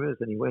paddle steamers,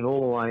 and he went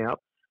all the way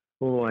up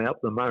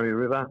the Murray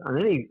River. And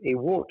then he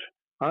walked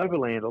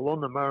overland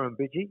along the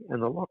Murrumbidgee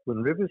and the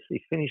Lachlan Rivers.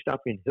 He finished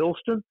up in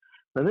Hillston,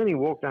 and then he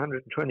walked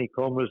 120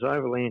 kilometres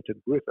overland to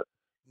Griffith.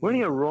 When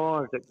he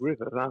arrived at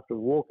Griffith after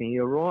walking, he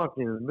arrived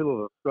in the middle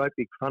of a great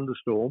big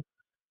thunderstorm,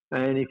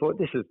 and he thought,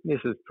 this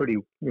is pretty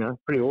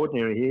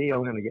ordinary here.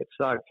 I'm going to get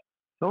soaked.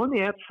 So on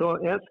the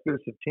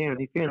outskirts of town,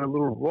 he found a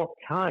little rock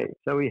cave.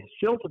 So he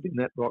sheltered in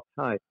that rock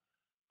cave.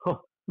 Oh,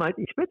 mate,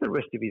 he spent the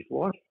rest of his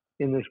life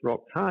in this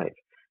rock cave.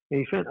 And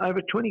he spent over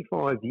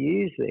 25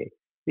 years there.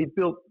 He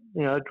built,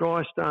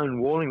 dry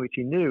stone walling, which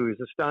he knew as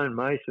a stone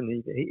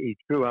mason. He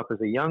grew up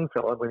as a young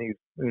fellow when he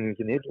was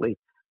in Italy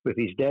with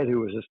his dad, who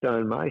was a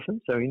stone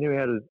mason. So he knew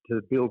how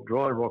to build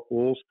dry rock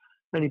walls.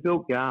 And he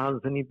built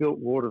gardens, and he built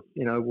water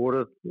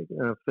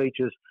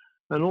features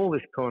and all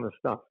this kind of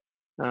stuff.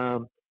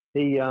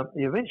 He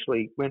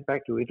eventually went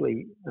back to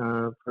Italy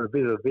for a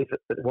bit of a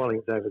visit, but while he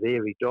was over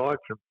there, he died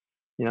from,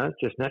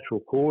 just natural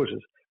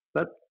causes.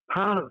 But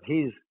part of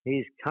his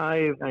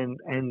cave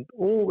and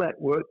all that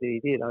work that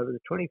he did over the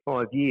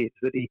 25 years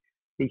that he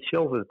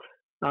sheltered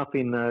up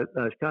in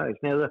those caves.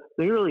 Now,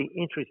 the really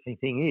interesting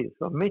thing is,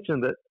 I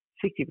mentioned that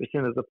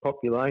 60% of the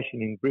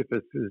population in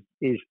Griffith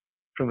is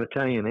from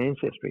Italian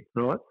ancestry,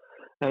 right?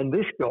 And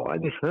this guy,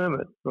 this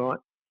hermit, right,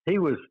 he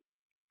was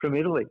from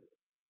Italy.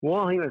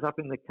 While he was up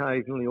in the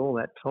cave nearly all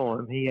that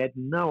time, he had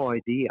no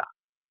idea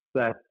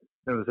that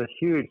there was a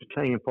huge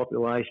Italian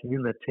population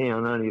in the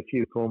town only a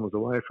few kilometres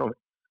away from it.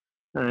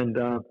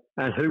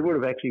 And who would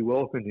have actually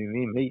welcomed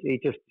him? He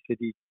just said,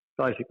 he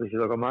basically said,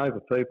 look, I'm over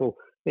people.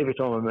 Every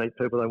time I meet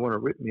people, they want to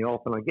rip me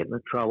off and I get into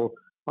trouble.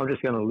 I'm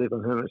just going to live a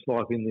hermit's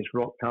life in this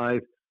rock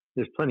cave.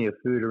 There's plenty of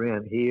food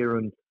around here,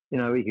 and,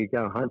 he could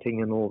go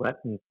hunting and all that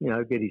and,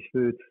 get his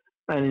food.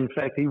 And in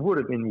fact, he would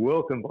have been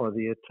welcomed by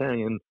the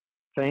Italian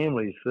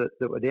families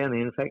that were down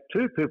there. In fact,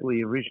 two people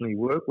he originally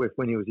worked with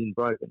when he was in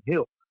Broken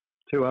Hill,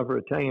 two other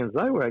Italians,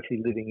 they were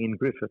actually living in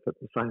Griffith at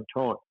the same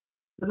time.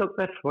 And look,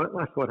 that's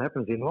what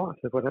happens in life.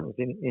 That's what happens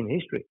in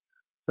history.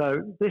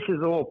 So this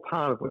is all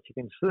part of what you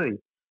can see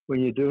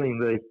when you're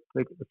doing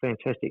the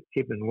fantastic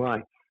Kidman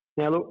Way.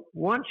 Now, look,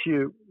 once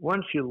you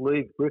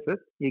leave Griffith,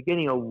 you're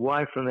getting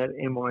away from that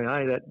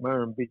MIA, that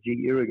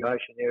Murrumbidgee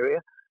irrigation area.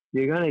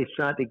 You're going to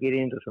start to get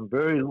into some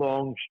very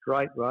long,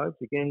 straight roads.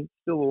 Again,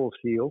 still all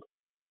sealed.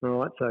 All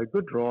right, so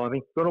good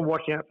driving. Got to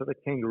watch out for the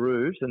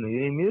kangaroos and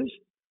the emus.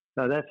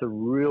 So that's a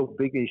real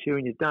big issue,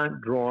 and you don't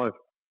drive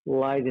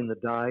late in the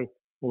day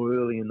or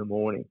early in the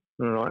morning.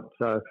 All right,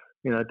 so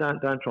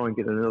don't try and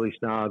get an early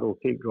start or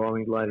keep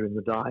driving later in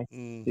the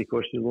day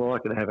because you're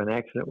likely to have an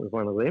accident with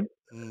one of them.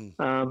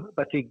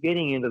 But you're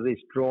getting into this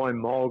dry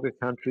mulga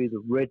country,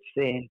 the red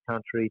sand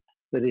country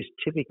that is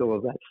typical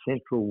of that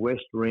central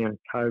west around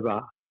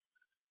Cobar.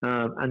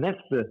 And that's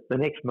the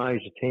next major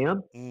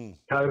town,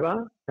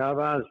 Cobar.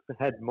 Cobar's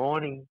had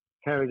mining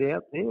carried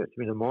out there. It's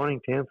been a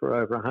mining town for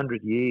over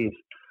 100 years.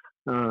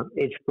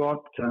 It's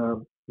got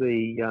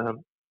the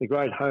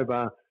Great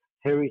Hobart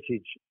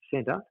Heritage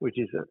Centre, which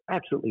is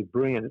absolutely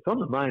brilliant. It's on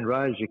the main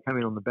road as you come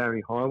in on the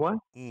Barry Highway.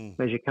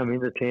 As you come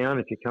into town,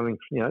 if you're coming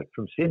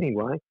from Sydney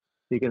way,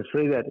 you can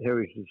see that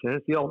Heritage Centre.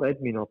 It's the old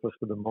admin office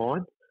for the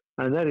mine,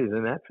 and that is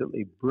an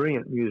absolutely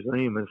brilliant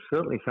museum and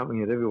certainly something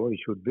that everybody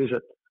should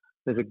visit.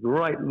 There's a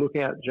great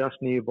lookout just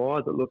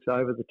nearby that looks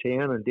over the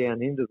town and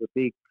down into the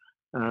big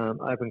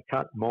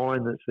open-cut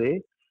mine that's there.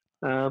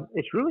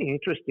 It's really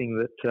interesting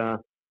that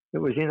it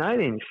was in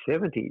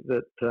 1870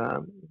 that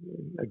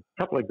a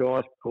couple of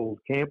guys called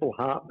Campbell,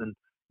 Hartman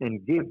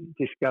and Gibb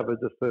discovered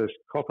the first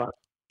copper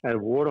at a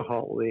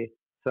waterhole there.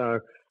 So,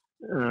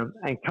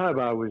 and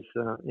Cobar was,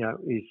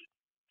 is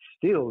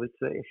still,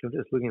 I'm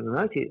just looking at the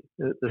notes here,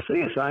 the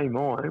CSA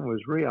mine was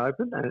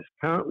reopened and it's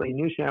currently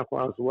New South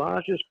Wales'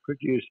 largest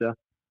producer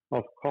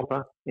of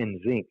copper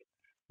and zinc.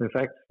 In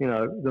fact,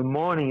 the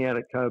mining out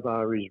at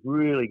Cobar is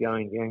really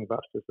going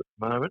gangbusters at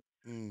the moment,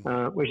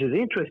 which is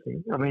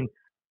interesting. I mean,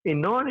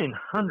 in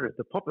 1900,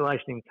 the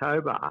population in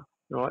Cobar,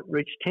 right,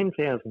 reached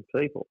 10,000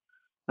 people.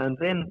 And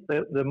then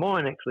the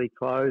mine actually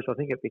closed. I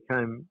think it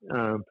became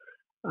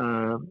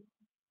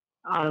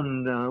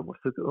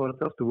what's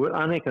the word?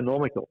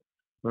 Uneconomical,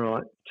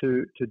 right?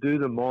 To do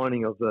the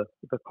mining of the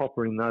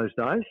copper in those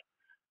days,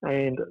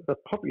 and the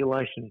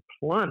population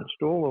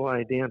plunged all the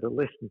way down to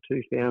less than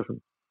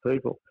 2,000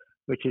 people,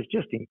 which is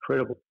just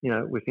incredible.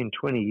 Within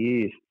 20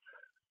 years.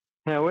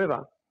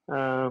 However,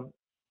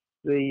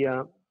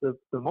 the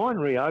mine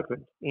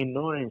reopened in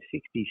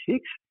 1966,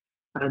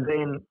 and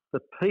then the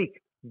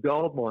Peak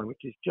Gold Mine,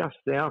 which is just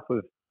south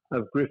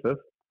of Griffith,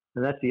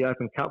 and that's the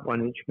open cut one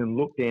that you can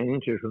look down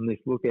into from this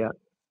lookout.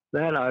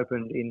 That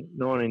opened in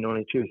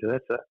 1992, so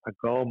that's a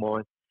gold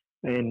mine.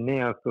 And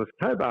now, of course,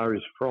 Cobar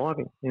is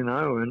thriving,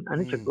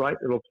 and it's a great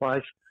little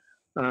place.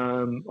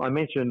 I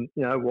mentioned,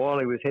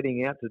 Wiley was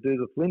heading out to do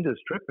the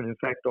Flinders trip, and in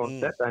fact, on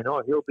Saturday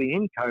night he'll be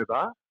in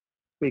Cobar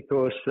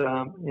because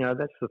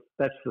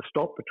that's the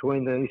stop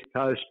between the East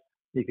Coast.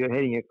 If you're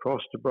heading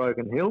across to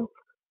Broken Hill,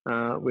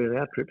 where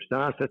our trip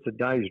starts, that's a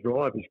day's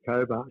drive is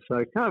Cobar.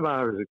 So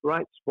Cobar is a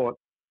great spot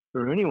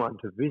for anyone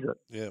to visit,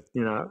 as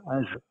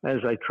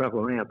they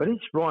travel around. But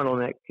it's right on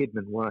that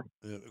Kidman Way.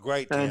 Yeah,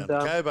 great town.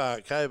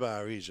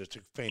 Cobar it's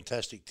a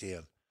fantastic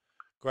town.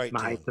 Great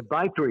town. Mate, the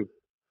bakery.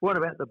 What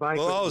about the bakery?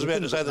 Well, I was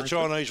about to say the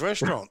Chinese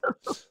restaurant.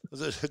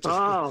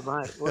 Oh,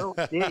 mate. Well,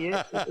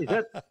 yeah. Is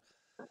that...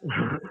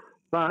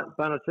 but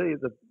I tell you,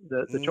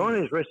 the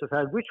Chinese restaurant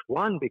had which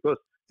one? Because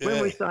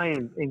when we stay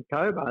in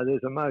Cobar,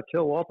 there's a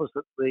motel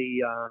opposite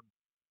the...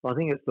 I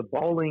think it's the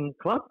bowling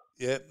club.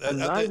 Yeah, on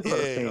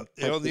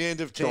the end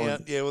of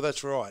town. Yeah, well,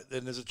 that's right.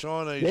 And there's a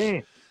Chinese.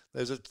 Yeah.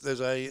 There's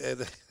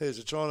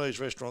a Chinese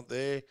restaurant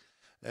there,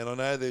 and I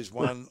know there's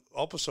one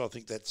opposite. I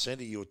think that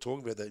centre you were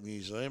talking about, that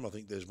museum. I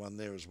think there's one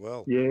there as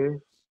well. Yeah,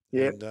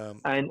 yeah.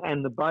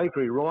 And the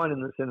bakery right in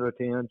the centre of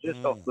town,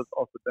 just off the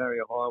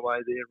Barrier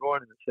Highway there,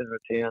 right in the centre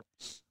of town.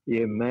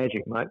 Yeah,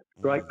 magic, mate.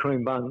 Great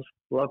cream buns.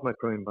 Love my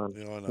cream buns.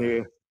 Yeah, I know.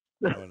 Yeah.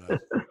 I know.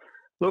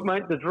 Look,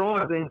 mate, the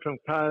drive then from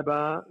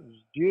Cobar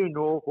is due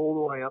north all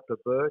the way up to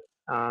Bourke.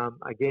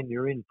 Again,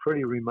 you're in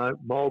pretty remote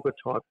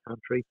Mulga-type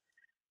country.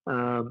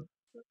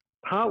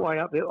 Part way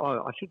up there,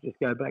 I should just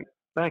go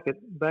back at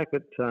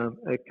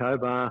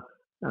Cobar.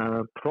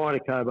 Prior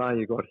to Cobar,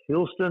 you've got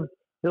Hillston.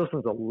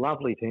 Hillston's a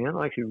lovely town.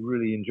 I actually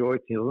really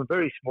enjoyed Hillston.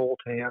 Very small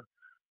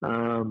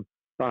town.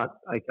 But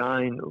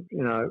again,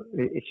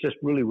 it's just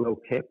really well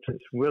kept.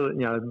 It's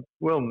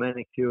well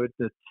manicured.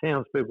 The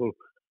townspeople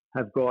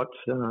have got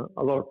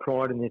a lot of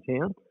pride in their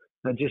town.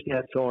 And just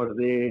outside of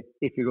there,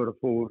 if you've got a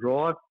four-wheel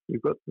drive,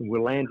 you've got the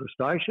Willandra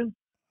Station,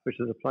 which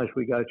is a place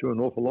we go to an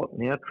awful lot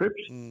in our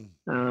trips.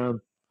 And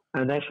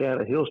that's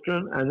out of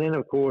Hillston. And then,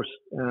 of course,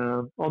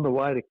 on the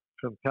way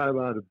from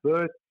Cobar to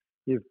Bourke,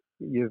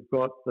 you've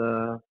got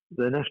the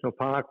national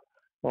park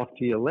off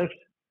to your left,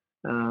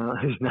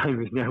 whose name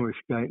has now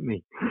escaped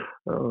me.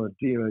 Oh,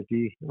 dear. I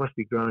must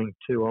be growing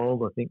too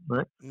old, I think,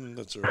 mate.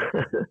 That's all right.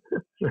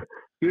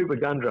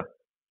 Goobagundra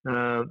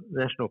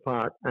National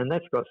Park, and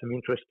that's got some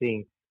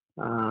interesting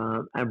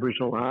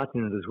Aboriginal art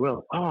in it as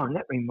well. Oh, and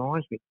that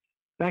reminds me,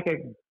 back at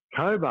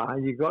Cobar,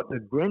 you got the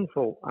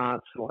Grenfell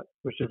art site,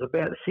 which is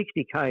about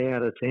 60k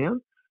out of town,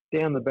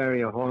 down the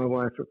Barrier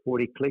Highway for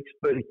 40 clicks,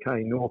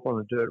 30k north on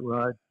a dirt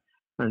road,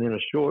 and then a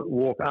short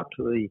walk up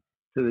to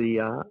the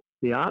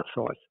art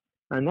sites.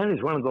 And that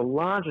is one of the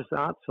largest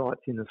art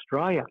sites in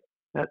Australia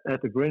at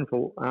the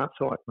Grenfell art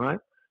site, mate.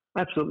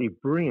 Absolutely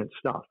brilliant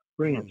stuff.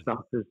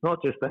 There's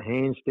not just the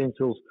hand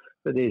stencils,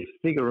 but there's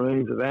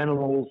figurines of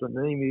animals and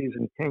emus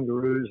and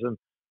kangaroos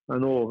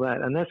and all of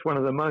that. And that's one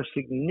of the most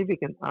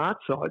significant art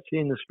sites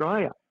in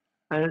Australia.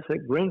 And it's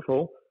at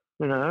Grenfell,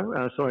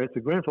 it's the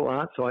Grenfell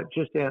art site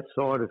just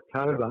outside of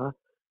Cobar,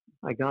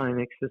 again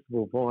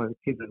accessible via the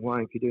Kidman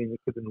Way if you're doing the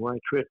Kidman Way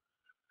trip.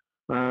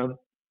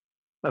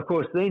 Of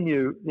course, then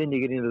you get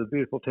into the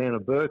beautiful town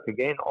of Bourke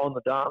again on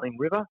the Darling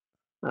River.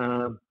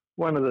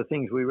 One of the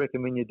things we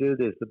recommend you do,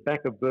 there's the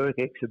Back of Bourke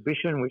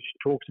exhibition, which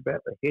talks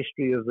about the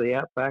history of the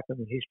outback and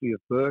the history of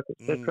Bourke,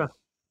 etc.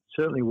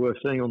 Certainly worth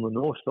seeing on the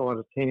north side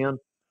of town.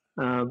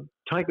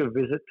 Take a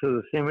visit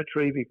to the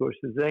cemetery because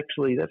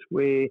that's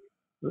where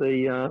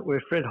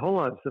where Fred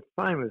Hollows, the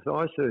famous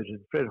eye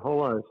surgeon Fred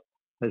Hollows,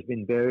 has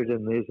been buried,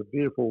 and there's a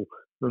beautiful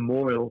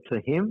memorial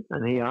to him.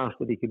 And he asked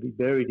that he could be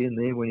buried in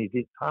there when he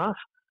did pass,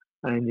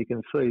 and you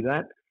can see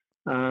that.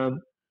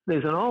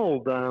 There's an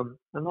old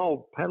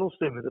paddle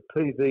steamer, the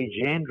PV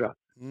Jandra,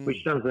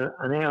 which does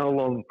an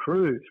hour-long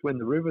cruise when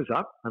the river's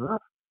up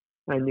enough,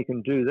 and you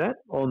can do that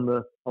on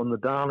the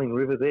Darling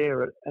River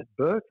there at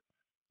Bourke,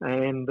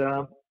 and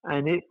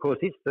it, of course,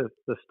 it's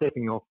the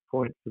stepping off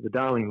point for the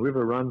Darling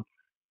River Run,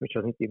 which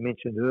I think you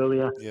mentioned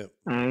earlier,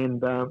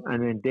 and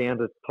then down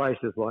to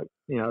places like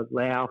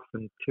Louth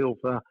and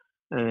Tilpa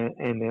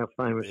and our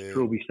famous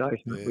Trilby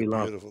Station that we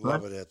love. Beautiful,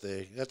 love it out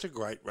there. That's a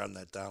great run,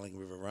 that Darling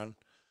River Run.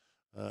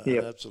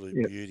 An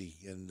absolute beauty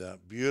and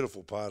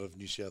beautiful part of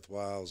New South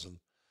Wales, and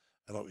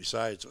like we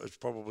say, it's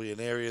probably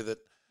an area that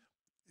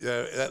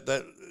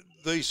that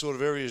these sort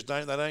of areas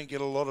don't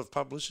get a lot of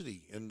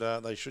publicity, and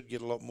they should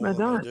get a lot more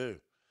than they do.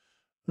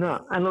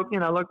 No, and look,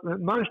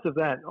 most of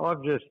that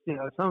I've just,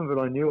 some of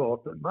it I knew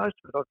of, but most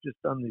of it I've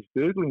just done this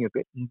Googling a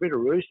bit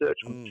of research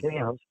on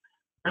towns,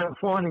 and I'm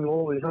finding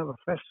all these other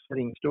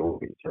fascinating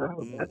stories,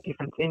 about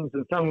different things,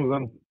 and some of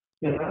them,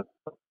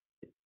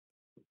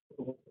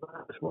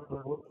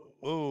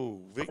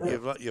 Oh, Vic,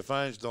 your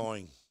phone's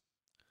dying.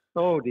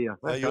 Oh dear.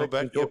 No, you're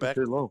back. You're back.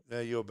 Too long. No,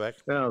 you're back.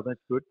 Oh,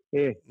 that's good.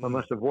 Yeah, I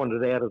must have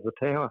wandered out of the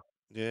tower.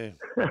 Yeah.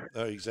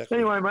 No, exactly.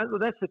 Anyway, mate, well,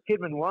 that's the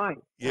Kidman Way.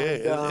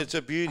 Yeah, it's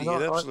a beauty,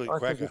 an absolute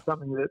cracker. I think it's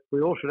something that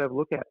we all should have a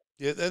look at.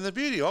 Yeah, and the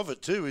beauty of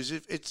it too is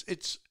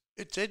it's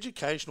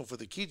educational for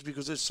the kids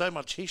because there's so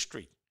much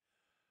history.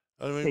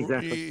 I mean,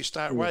 exactly. You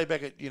start way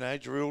back at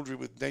Jerilderie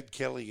with Ned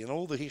Kelly and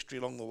all the history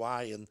along the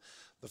way, and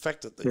the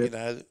fact that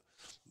the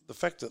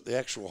fact that the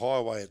actual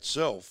highway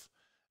itself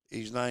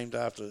is named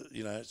after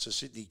it's a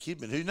Sydney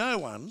Kidman, who no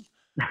one.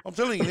 I'm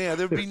telling you now,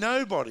 there'd be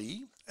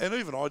nobody, and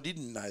even I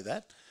didn't know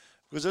that.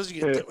 Because as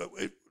you get,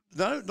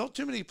 not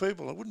too many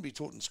people. It wouldn't be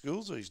taught in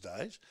schools these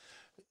days.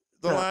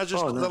 The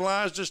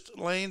largest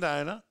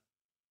landowner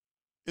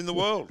in the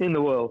world. In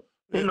the world.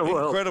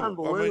 Incredible.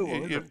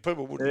 Unbelievable,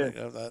 people wouldn't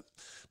know that.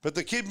 But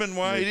the Kidman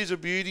Way, it is a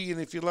beauty.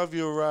 And if you love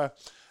your,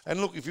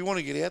 and look, if you want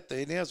to get out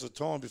there, now's the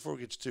time before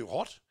it gets too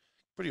hot.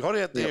 Pretty hot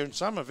out there in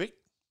summer, Vic.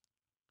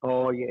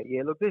 Oh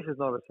yeah. Look, this is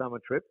not a summer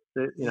trip.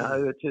 It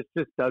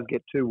just does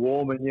get too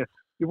warm, and you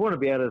want to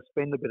be able to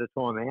spend a bit of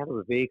time out of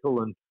the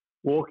vehicle and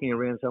walking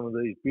around some of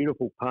these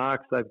beautiful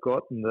parks they've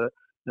got and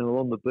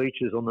along the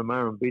beaches on the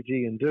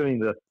Murrumbidgee and doing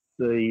the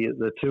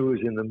tours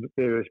in the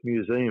various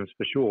museums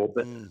for sure.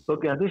 But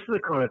look, this is the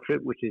kind of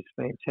trip which is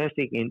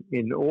fantastic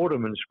in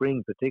autumn and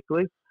spring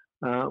particularly.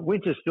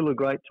 Winter's still a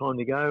great time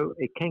to go.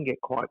 It can get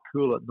quite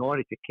cool at night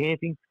if you're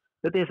camping,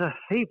 but there's a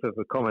heap of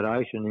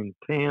accommodation in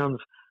towns,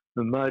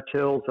 the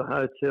motels, the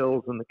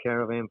hotels and the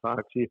caravan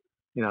parks. You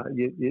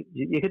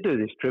could do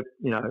this trip,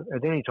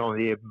 at any time of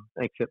the year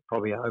except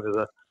probably over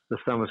the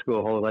summer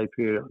school holiday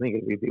period. I think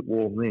it'd be a bit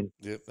warm then.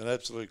 Yep, an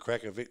absolute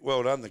cracker, Vic.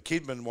 Well done. The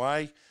Kidman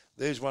Way,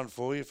 there's one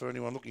for you, for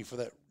anyone looking for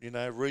that,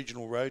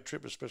 regional road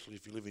trip, especially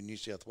if you live in New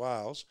South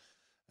Wales,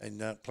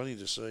 and plenty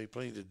to see,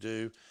 plenty to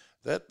do.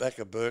 That back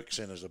of Burke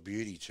Centre's a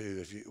beauty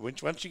too.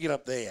 Once you get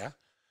up there,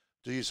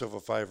 do yourself a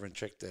favour and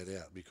check that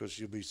out because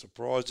you'll be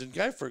surprised. And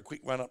go for a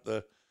quick run up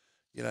the,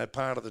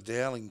 part of the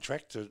Dowling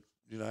track to,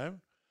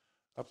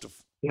 up to.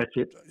 That's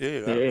it. Yeah,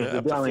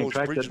 the Dowling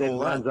track that then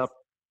runs up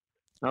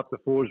the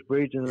Forge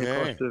Bridge and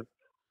across to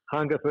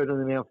Hungerford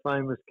and then our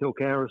famous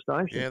Kilcara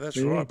station. Yeah, that's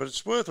right. But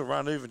it's worth a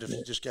run even if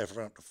you just go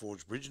for up to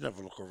Forge Bridge and have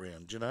a look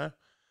around.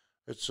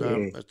 It's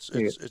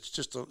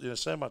just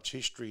so much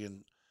history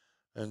and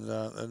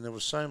there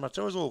was so much.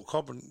 There was all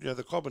Cobb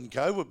the Cobb and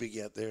Co were big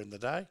out there in the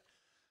day.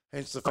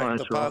 Hence the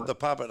fact the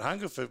pub at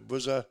Hungerford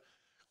was a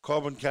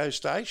Cobb and Co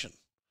station.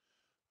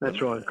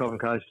 That's right, Cobb and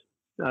Co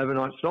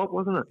overnight stop,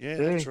 wasn't it? Yeah,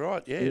 that's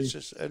right. Yeah, it's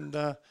just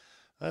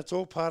that's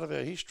all part of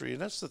our history,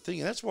 and that's the thing,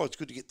 and that's why it's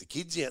good to get the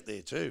kids out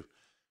there too,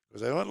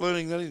 because they aren't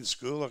learning that in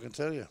school, I can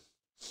tell you.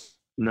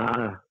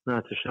 No,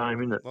 it's a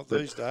shame, isn't it? Not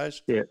these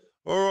days. Yeah.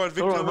 All right,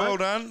 Victor, well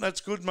done. That's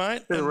good,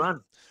 mate. Been a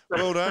run.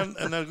 Well done,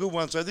 and a good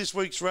one. So this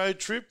week's road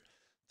trip,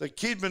 the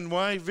Kidman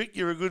Way. Vic,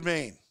 you're a good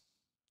man.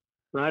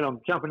 Mate,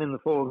 I'm jumping in the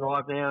 4-wheel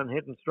drive now and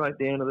heading straight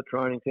down to the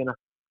training centre.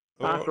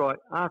 After I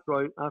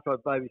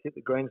babysit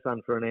the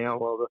grandson for an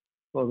hour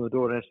while the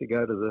daughter has to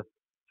go to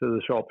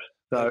the shops.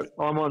 So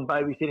I'm on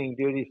babysitting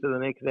duties for the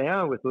next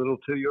hour with the little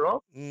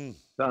 2-year-old.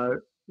 So,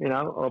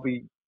 I'll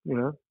be,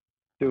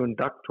 doing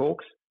duck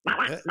talks.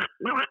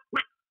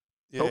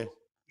 Yeah.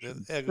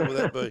 How good will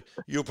that be?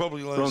 You'll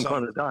probably learn something.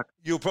 Kind of duck.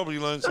 You'll probably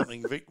learn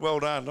something, Vic. Well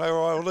done.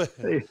 All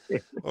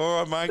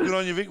right, mate. Good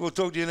on you, Vic. We'll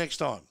talk to you next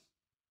time.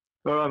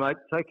 All right, mate.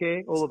 Take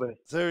care. All the best.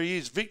 There he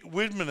is, Vic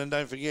Widman. And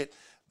don't forget,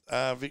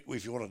 Vic,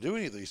 if you want to do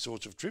any of these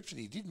sorts of trips, and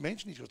he did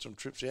mention he's got some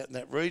trips out in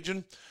that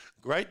region,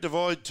 Great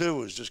Divide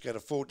Tours. Just go to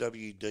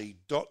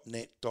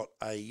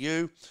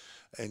 4wd.net.au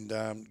and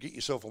get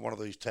yourself on one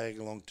of these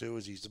tag-along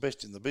tours. He's the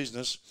best in the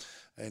business,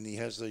 and he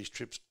has these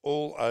trips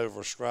all over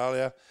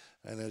Australia.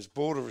 And as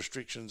border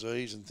restrictions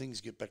ease and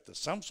things get back to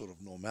some sort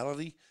of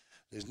normality,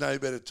 there's no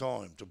better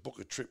time to book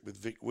a trip with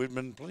Vic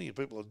Widman. Plenty of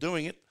people are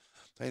doing it.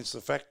 Hence the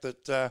fact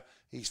that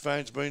his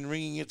phone's been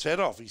ringing its head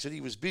off. He said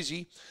he was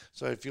busy.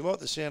 So if you like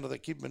the sound of the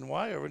Kidman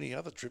Way or any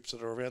other trips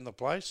that are around the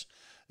place,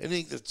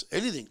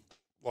 anything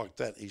like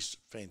that is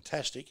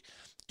fantastic.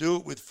 Do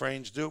it with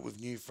friends, do it with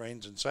new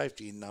friends, and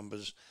safety in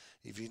numbers.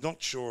 If you're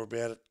not sure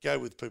about it, go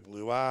with people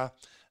who are,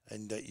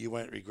 and you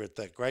won't regret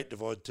that. Great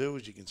Divide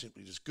Tours, you can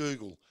simply just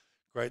Google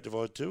Great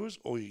Divide Tours,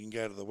 or you can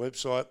go to the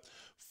website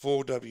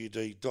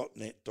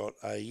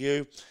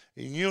 4wd.net.au.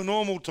 In your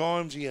normal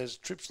times, he has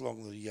trips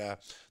along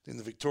in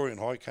the Victorian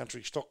High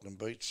Country, Stockton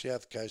Beach,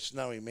 South Coast,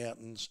 Snowy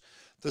Mountains,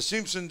 the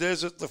Simpson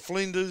Desert, the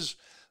Flinders,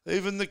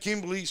 even the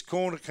Kimberley's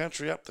Corner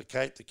Country up the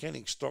Cape, the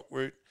Canning Stock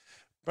Route,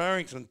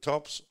 Barrington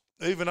Tops,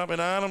 even up in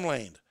Arnhem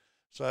Land.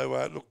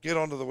 So, look, get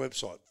onto the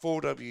website,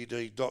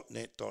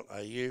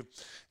 4wd.net.au,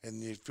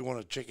 and if you want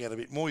to check out a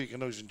bit more, you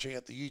can always check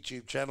out the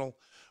YouTube channel,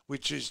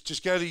 which is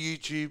just go to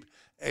YouTube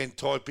and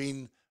type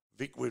in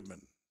Vic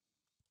Widman.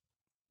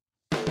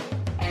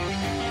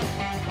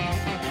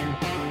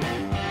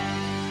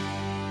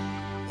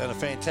 And a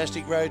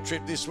fantastic road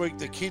trip this week,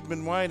 the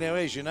Kidman Way. Now,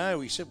 as you know,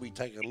 we said we'd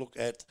take a look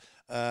at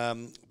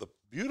the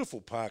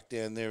beautiful park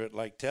down there at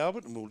Lake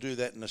Talbot, and we'll do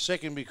that in a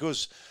second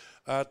because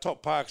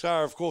Top Parks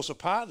are, of course, a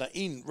partner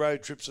in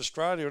Road Trips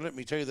Australia. And let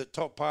me tell you that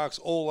Top Parks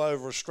all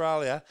over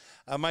Australia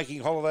are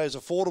making holidays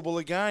affordable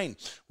again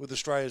with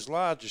Australia's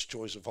largest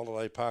choice of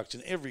holiday parks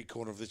in every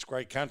corner of this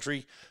great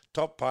country.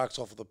 Top Parks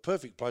offer the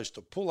perfect place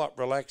to pull up,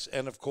 relax,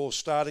 and, of course,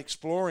 start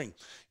exploring.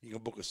 You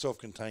can book a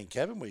self-contained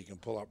cabin where you can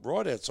pull up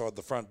right outside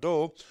the front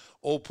door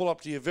or pull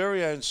up to your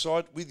very own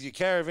site with your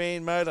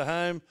caravan,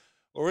 motorhome,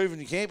 or even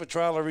your camper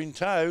trailer in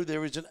tow.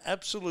 There is an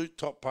absolute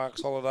Top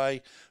Parks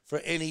holiday for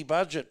any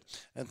budget.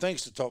 And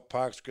thanks to Top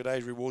Parks Good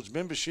Days Rewards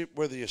membership,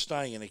 whether you're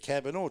staying in a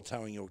cabin or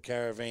towing your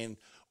caravan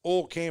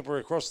or camper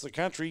across the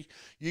country,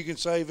 you can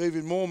save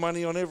even more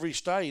money on every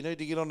stay. You need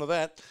to get onto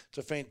that. It's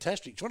a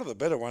fantastic, it's one of the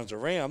better ones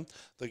around,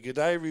 the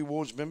G'day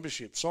Rewards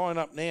membership. Sign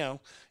up now.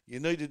 You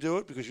need to do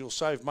it because you'll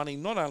save money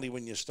not only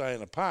when you stay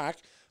in a park,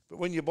 but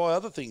when you buy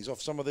other things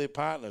off some of their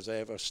partners. They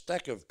have a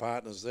stack of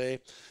partners there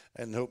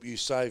and help you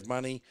save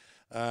money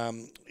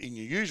in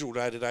your usual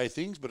day-to-day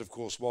things, but of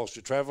course whilst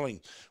you're travelling.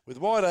 With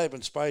wide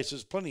open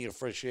spaces, plenty of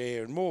fresh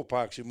air and more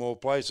parks in more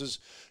places,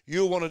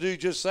 you'll want to do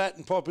just that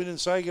and pop in and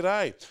say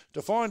g'day.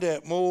 To find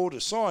out more, to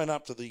sign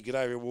up to the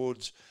G'day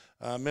Rewards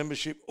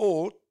membership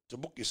or to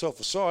book yourself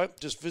a site,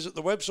 just visit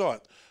the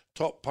website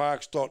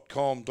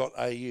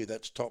topparks.com.au.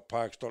 That's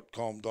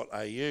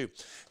topparks.com.au.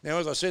 Now,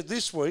 as I said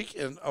this week,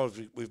 and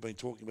we've been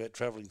talking about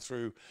travelling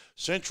through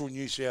central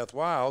New South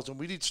Wales, and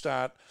we did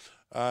start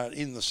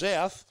in the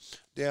south,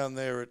 down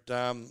there at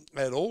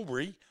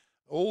Albury,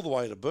 all the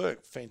way to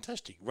Bourke.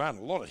 Fantastic run,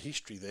 a lot of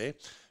history there.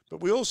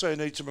 But we also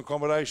need some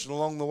accommodation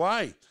along the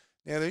way.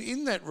 Now,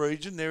 in that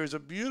region, there is a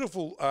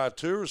beautiful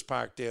tourist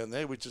park down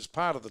there, which is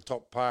part of the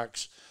Top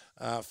Parks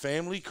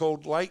family,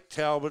 called Lake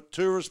Talbot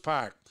Tourist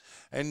Park.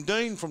 And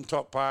Dean from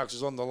Top Parks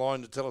is on the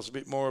line to tell us a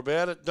bit more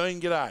about it.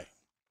 Dean, g'day.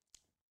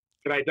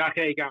 G'day, Duck.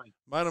 How you going?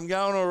 Mate, I'm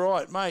going all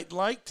right, mate.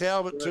 Lake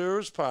Talbot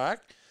Tourist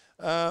Park.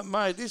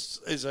 Mate, this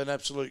is an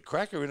absolute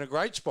cracker in a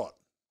great spot.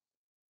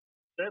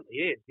 Certainly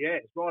is, yeah.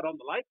 It's right on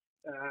the lake,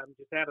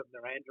 just out of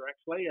Narrandera,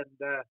 actually, and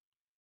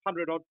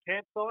 100-odd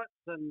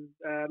campsites and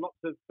lots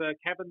of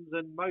cabins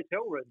and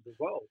motel rooms as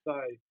well. So,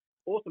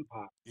 awesome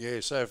park. Yeah,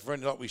 so for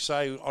like we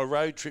say, a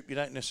road trip, you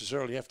don't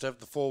necessarily have to have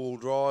the four-wheel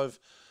drive,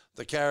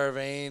 the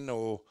caravan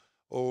or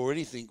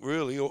anything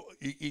really. Or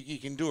you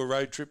can do a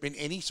road trip in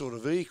any sort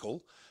of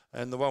vehicle,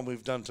 and the one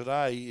we've done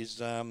today is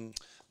the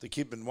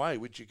Kidman Way,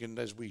 which you can,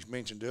 as we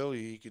mentioned earlier,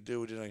 you could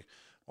do it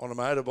on a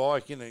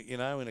motorbike, in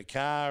a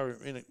car,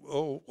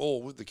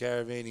 or with the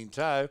caravan in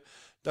tow.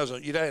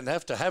 You don't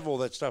have to have all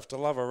that stuff to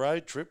love a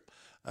road trip.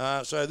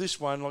 So this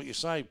one, like you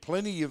say,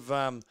 plenty of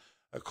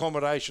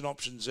accommodation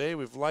options there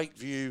with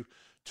Lakeview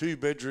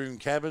 2-bedroom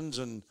cabins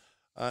and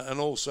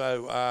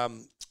also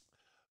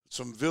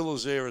some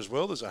villas there as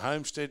well. There's a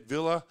homestead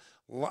villa,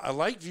 a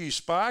Lakeview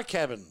spa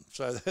cabin.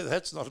 So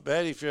that's not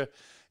bad if you're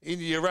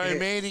into your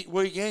romantic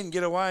weekend,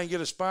 get away and get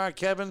a spa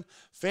cabin.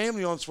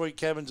 Family ensuite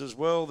cabins as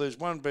well. There's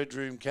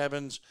 1-bedroom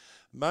cabins,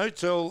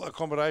 motel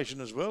accommodation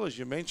as well, as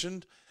you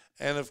mentioned.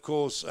 And, of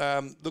course,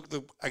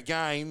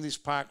 again, this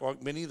park,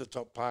 like many of the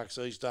Top Parks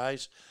these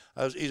days,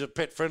 is a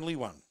pet-friendly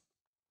one.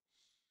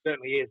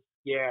 Certainly is.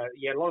 Yeah,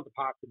 a lot of the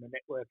parks in the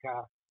network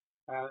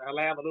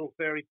allow the little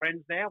furry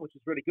friends now, which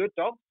is really good.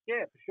 Dogs,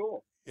 yeah, for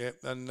sure. Yeah,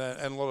 and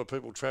a lot of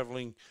people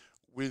travelling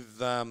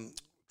with,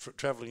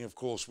 of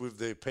course, with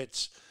their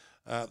pets.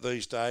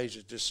 These days,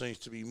 it just seems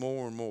to be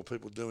more and more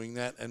people doing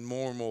that, and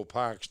more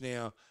parks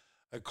now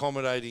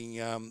accommodating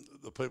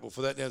the people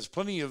for that. Now, there's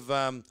plenty of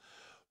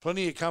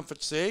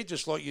comforts there,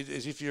 just like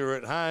as if you're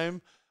at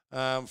home.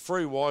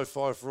 Free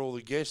Wi-Fi for all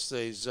the guests.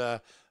 There's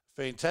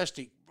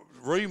fantastic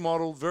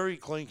remodeled, very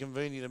clean,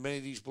 convenient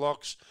amenities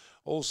blocks.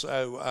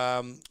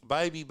 Also,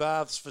 baby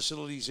baths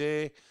facilities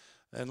there,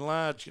 and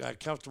large,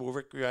 comfortable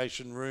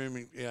recreation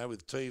room,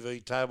 with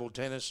TV, table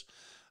tennis.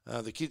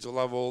 The kids will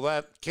love all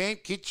that.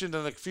 Camp kitchen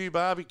and a few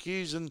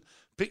barbecues and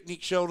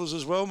picnic shelters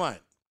as well,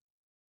 mate.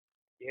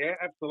 Yeah,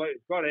 absolutely.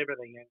 It's got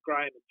everything. And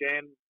Graham and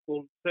Jan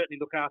will certainly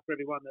look after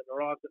everyone that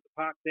arrives at the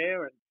park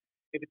there. And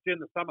if it's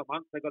during the summer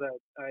months, they've got a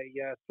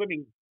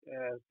swimming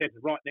centre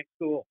right next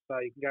door, so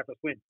you can go for a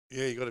swim.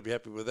 Yeah, you've got to be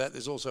happy with that.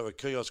 There's also a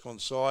kiosk on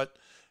site.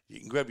 You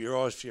can grab your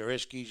ice for your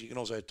eskies. You can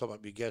also top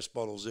up your gas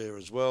bottles there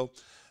as well.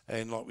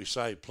 And like we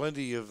say,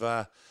 plenty of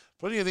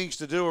things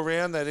to do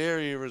around that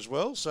area as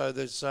well. So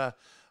there's...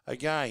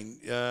 Again,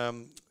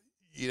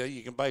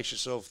 you can base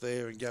yourself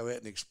there and go out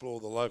and explore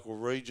the local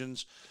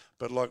regions.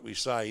 But like we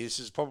say, this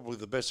is probably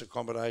the best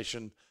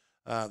accommodation,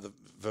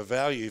 the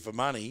value for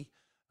money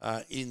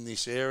in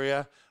this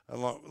area.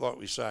 And like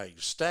we say,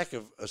 a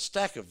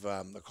stack of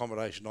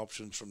accommodation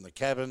options, from the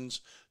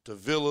cabins to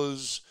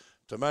villas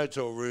to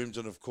motel rooms,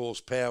 and of course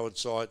powered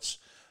sites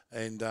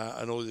and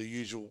all the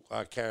usual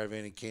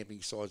caravan and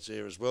camping sites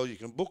there as well. You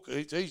can book;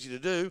 it's easy to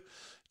do.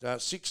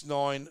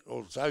 69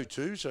 or it's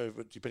 02, so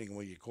depending on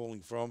where you're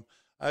calling from,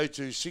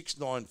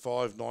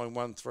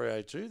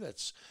 026959130.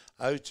 That's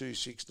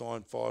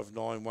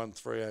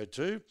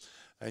 026959130.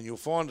 and you'll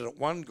find it at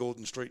 1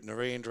 Gordon Street,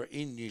 Narrandera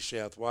in New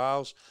South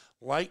Wales.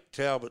 Lake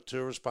Talbot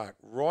Tourist Park,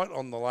 right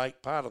on the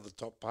lake, part of the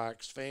Top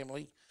Parks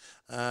family.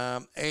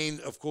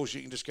 And, of course,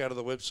 you can just go to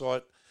the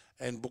website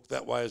and book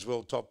that way as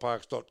well,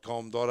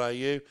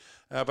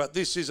 topparks.com.au. But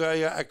this is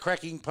a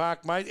cracking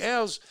park, mate.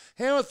 How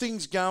are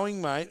things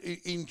going, mate,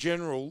 in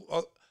general?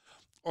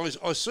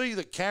 I see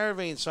the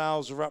caravan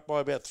sales are up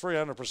by about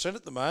 300%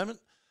 at the moment,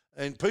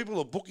 and people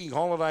are booking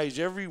holidays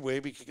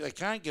everywhere because they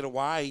can't get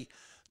away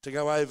to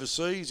go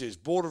overseas. There's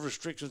border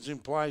restrictions in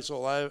place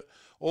all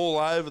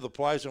over the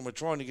place, and we're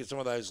trying to get some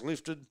of those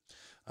lifted.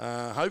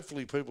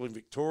 Hopefully people in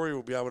Victoria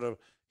will be able to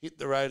hit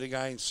the road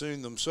again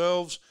soon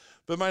themselves.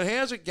 But, mate,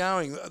 how's it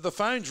going? The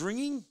phone's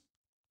ringing?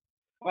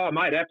 Oh,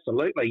 mate,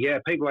 absolutely. Yeah,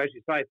 people, as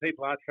you say,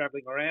 people are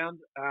travelling around.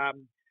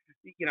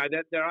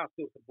 There are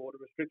still some border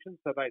restrictions.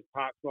 So those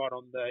parks right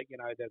on the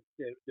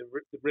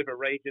river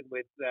region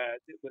with the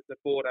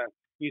border,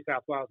 New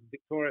South Wales and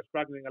Victoria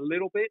struggling a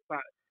little bit.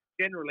 But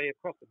generally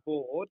across the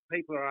board,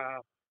 people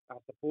are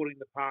supporting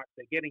the parks.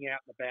 They're getting out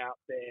and about.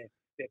 They're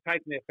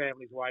taking their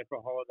families away for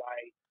a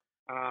holiday,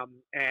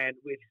 and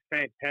which is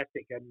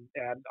fantastic. And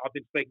I've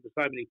been speaking to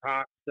so many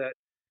parks that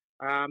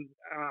are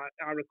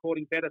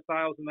recording better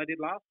sales than they did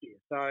last year.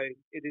 So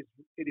it is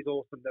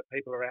awesome that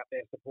people are out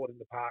there supporting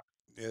the parks.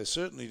 Yeah, they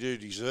certainly do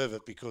deserve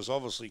it, because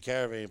obviously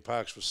caravan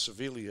parks were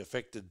severely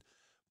affected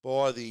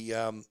by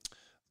the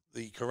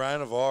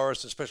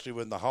coronavirus, especially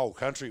when the whole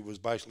country was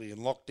basically in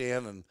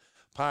lockdown, and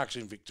parks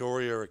in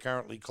Victoria are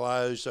currently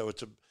closed. So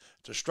it's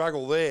a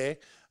struggle there.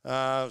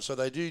 So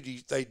they do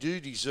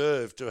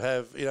deserve to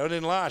have, and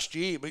then last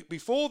year,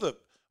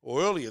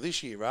 earlier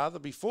this year rather,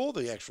 before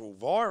the actual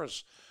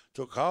virus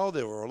took hold,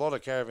 there were a lot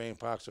of caravan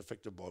parks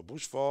affected by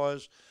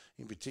bushfires,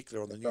 in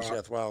particular on the New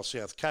South Wales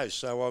south coast.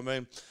 So, I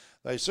mean,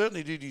 they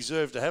certainly do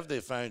deserve to have their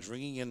phones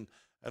ringing and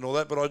all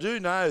that. But I do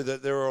know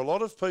that there are a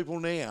lot of people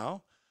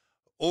now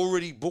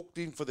already booked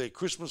in for their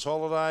Christmas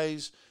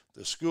holidays,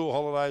 the school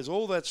holidays,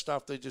 all that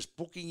stuff. They're just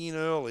booking in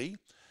early.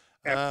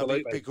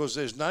 Absolutely. Because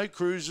there's no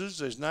cruises,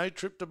 there's no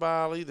trip to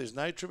Bali, there's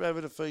no trip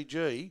over to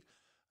Fiji.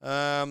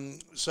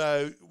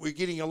 So we're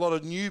getting a lot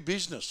of new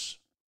business.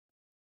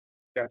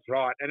 That's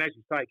right. And as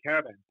you say,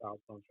 caravan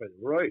sales gone through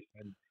the roof,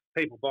 and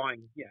people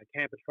buying,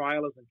 camper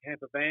trailers and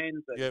camper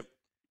vans and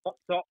hot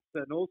tops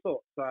and all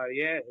sorts. So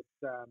yeah,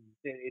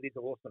 it is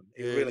awesome.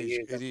 It really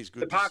is. It is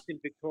good. The parks in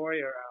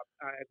Victoria,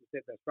 as I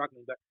said, they're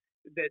struggling, but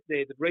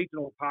the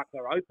regional parks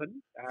are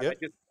open.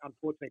 Just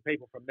unfortunately,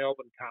 people from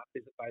Melbourne can't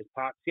visit those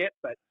parks yet,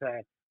 but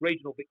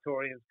regional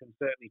Victorians can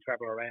certainly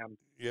travel around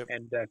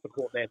and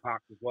support their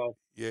parks as well.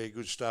 Yeah,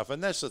 good stuff.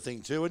 And that's the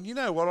thing too. And you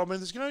know what? I mean,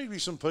 there's going to be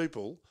some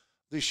people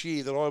this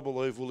year that I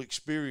believe will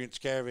experience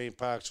caravan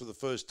parks for the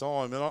first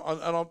time. And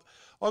I've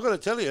got to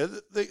tell you,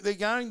 they're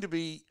going to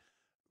be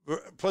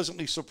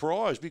pleasantly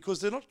surprised, because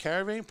they're not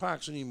caravan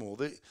parks anymore.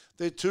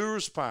 They're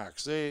tourist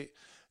parks. They're,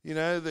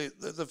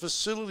 the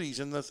facilities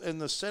and the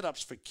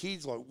setups for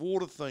kids, like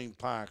water theme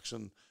parks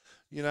and,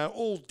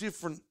 all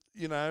different,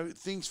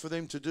 things for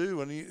them to do.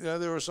 And,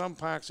 there are some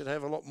parks that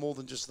have a lot more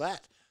than just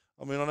that.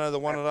 I mean, I know the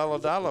one at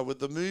Ulladulla with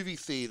the movie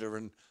theatre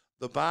and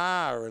the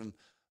bar, and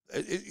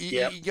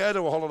you go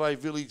to a holiday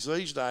village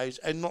these days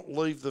and not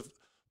leave the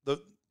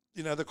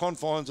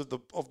confines of the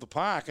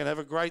park and have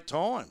a great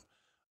time.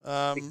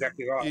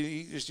 Exactly right.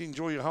 You just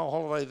enjoy your whole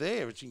holiday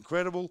there. It's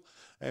incredible.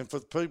 And for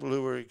people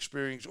who are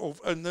experiencing,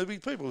 and there'll be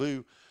people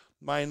who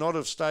may not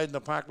have stayed in the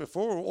park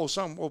before, or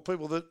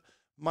people that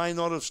may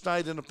not have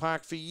stayed in the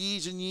park for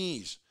years and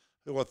years,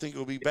 who I think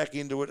will be back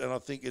into it. And I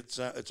think it's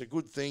a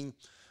good thing,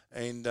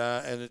 and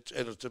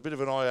it's a bit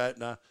of an eye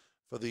opener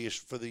for the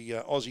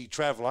Aussie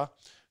traveller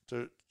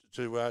to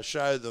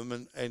show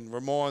them and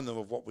remind them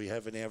of what we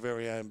have in our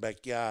very own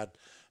backyard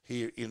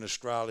here in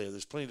Australia.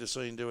 There's plenty to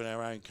see and do in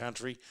our own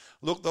country.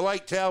 Look, the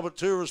Lake Talbot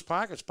Tourist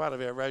Park, it's part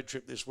of our road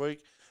trip this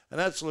week. An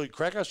absolute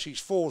cracker.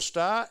 She's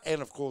 4-star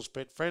and, of course,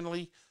 pet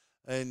friendly.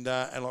 And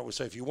like we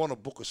say, if you want to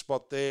book a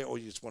spot there, or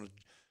you just want to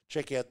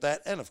check out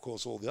that, and, of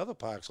course, all the other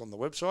parks on the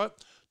website,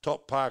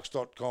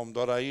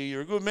 topparks.com.au.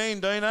 You're a good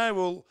man, Dino.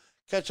 We'll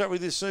catch up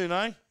with you soon,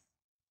 eh?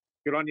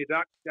 Good on you,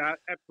 Duck.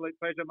 Absolute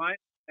pleasure, mate.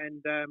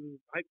 And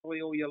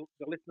hopefully all your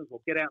listeners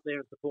will get out there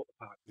and support the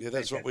park. Yeah,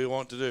 that's what we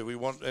want to do.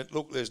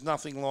 Look, there's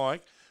nothing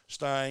like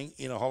staying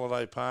in a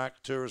holiday park,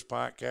 tourist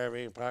park,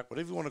 caravan park,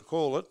 whatever you want to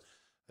call it.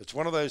 It's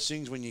one of those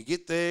things when you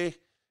get there,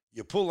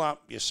 you pull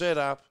up, you set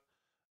up,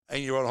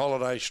 and you're on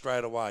holiday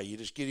straight away. You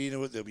just get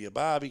into it. There'll be a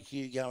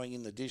barbecue going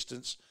in the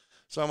distance.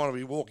 Someone will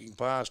be walking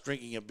past,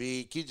 drinking a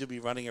beer. Kids will be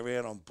running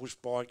around on push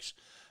bikes,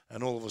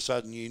 and all of a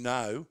sudden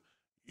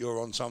you're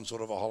on some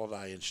sort of a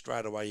holiday, and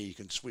straight away you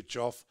can switch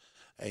off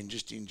and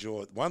just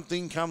enjoy it. One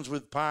thing comes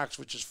with parks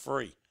which is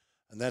free,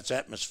 and that's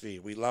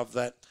atmosphere. We love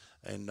that,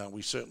 and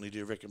we certainly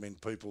do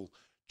recommend people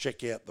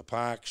check out the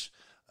parks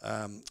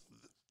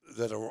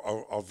that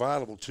are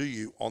available to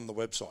you on the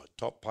website,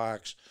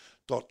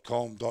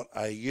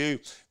 topparks.com.au.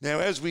 Now,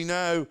 as we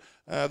know,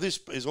 this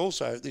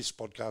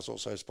podcast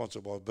also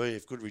sponsored by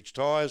BF Goodrich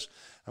Tyres,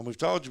 and we've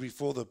told you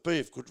before that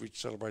BF Goodrich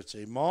celebrates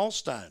their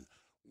milestone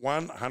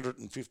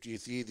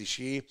 150th year this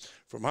year.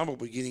 From humble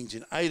beginnings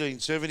in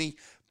 1870,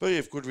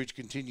 BF Goodrich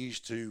continues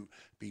to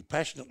be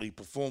passionately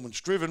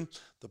performance-driven.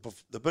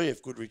 The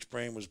BF Goodrich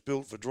brand was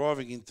built for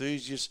driving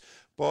enthusiasts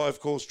by, of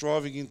course,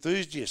 driving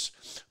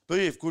enthusiasts.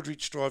 BF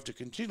Goodrich strive to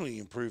continually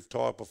improve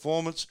tyre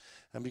performance,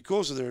 and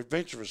because of their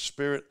adventurous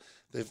spirit,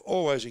 they've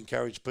always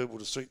encouraged people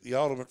to seek the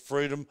ultimate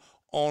freedom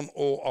on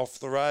or off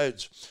the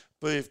roads.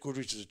 BF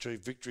Goodrich has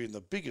achieved victory in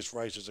the biggest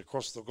races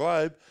across the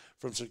globe,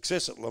 from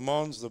success at Le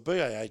Mans, the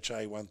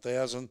BAHA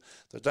 1000,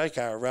 the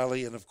Dakar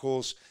Rally, and of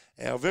course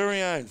our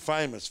very own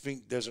famous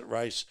Vink Desert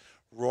Race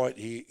right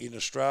here in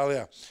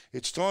Australia.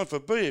 It's time for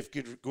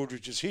BF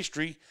Goodrich's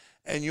history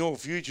and your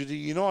future to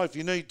unite. If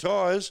you need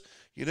tyres,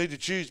 you need to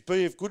choose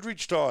BF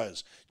Goodrich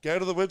tyres. Go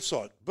to the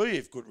website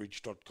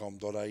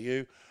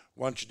bfgoodrich.com.au.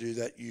 Once you do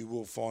that, you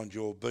will find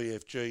your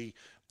BFG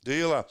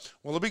dealer.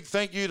 Well, a big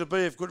thank you to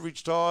BF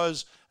Goodrich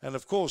Tyres and,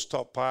 of course,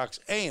 Top Parks,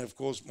 and, of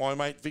course, my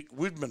mate Vic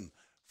Widman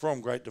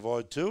from Great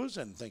Divide Tours,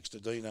 and thanks to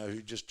Dino,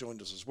 who just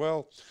joined us as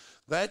well.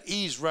 That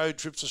is Road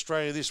Trips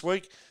Australia this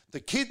week. The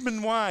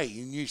Kidman Way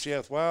in New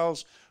South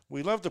Wales.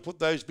 We love to put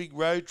those big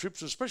road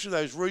trips, especially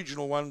those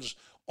regional ones,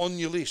 on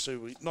your list,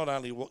 so not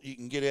only what you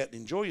can get out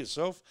and enjoy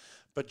yourself,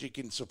 but you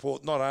can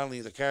support not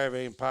only the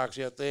caravan parks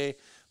out there,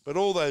 but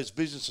all those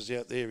businesses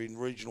out there in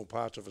regional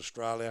parts of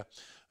Australia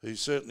who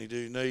certainly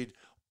do need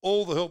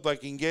all the help they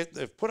can get.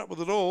 They've put up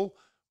with it all.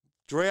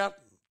 Drought,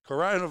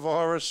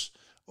 coronavirus,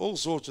 all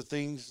sorts of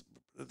things.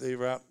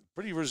 They're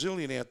pretty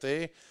resilient out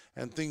there,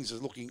 and things are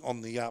looking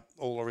on the up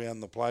all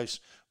around the place.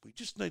 We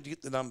just need to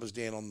get the numbers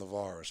down on the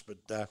virus. But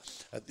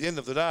at the end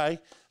of the day,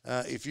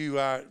 if you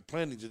are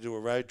planning to do a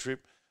road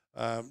trip,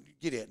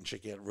 get out and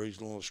check out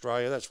regional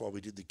Australia. That's why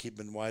we did the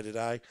Kidman Way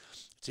today.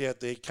 It's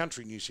out there,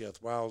 country New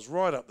South Wales,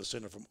 right up the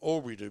centre from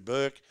Albury to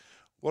Bourke.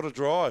 What a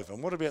drive.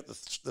 And what about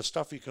the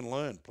stuff you can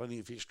learn? Plenty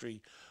of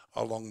history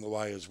along the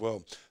way as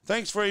well.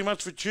 Thanks very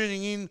much for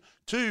tuning in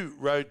to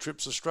Road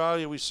Trips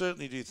Australia. We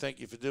certainly do thank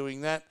you for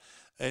doing that.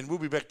 And we'll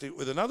be back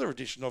with another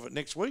edition of it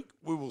next week.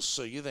 We will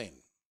see you then.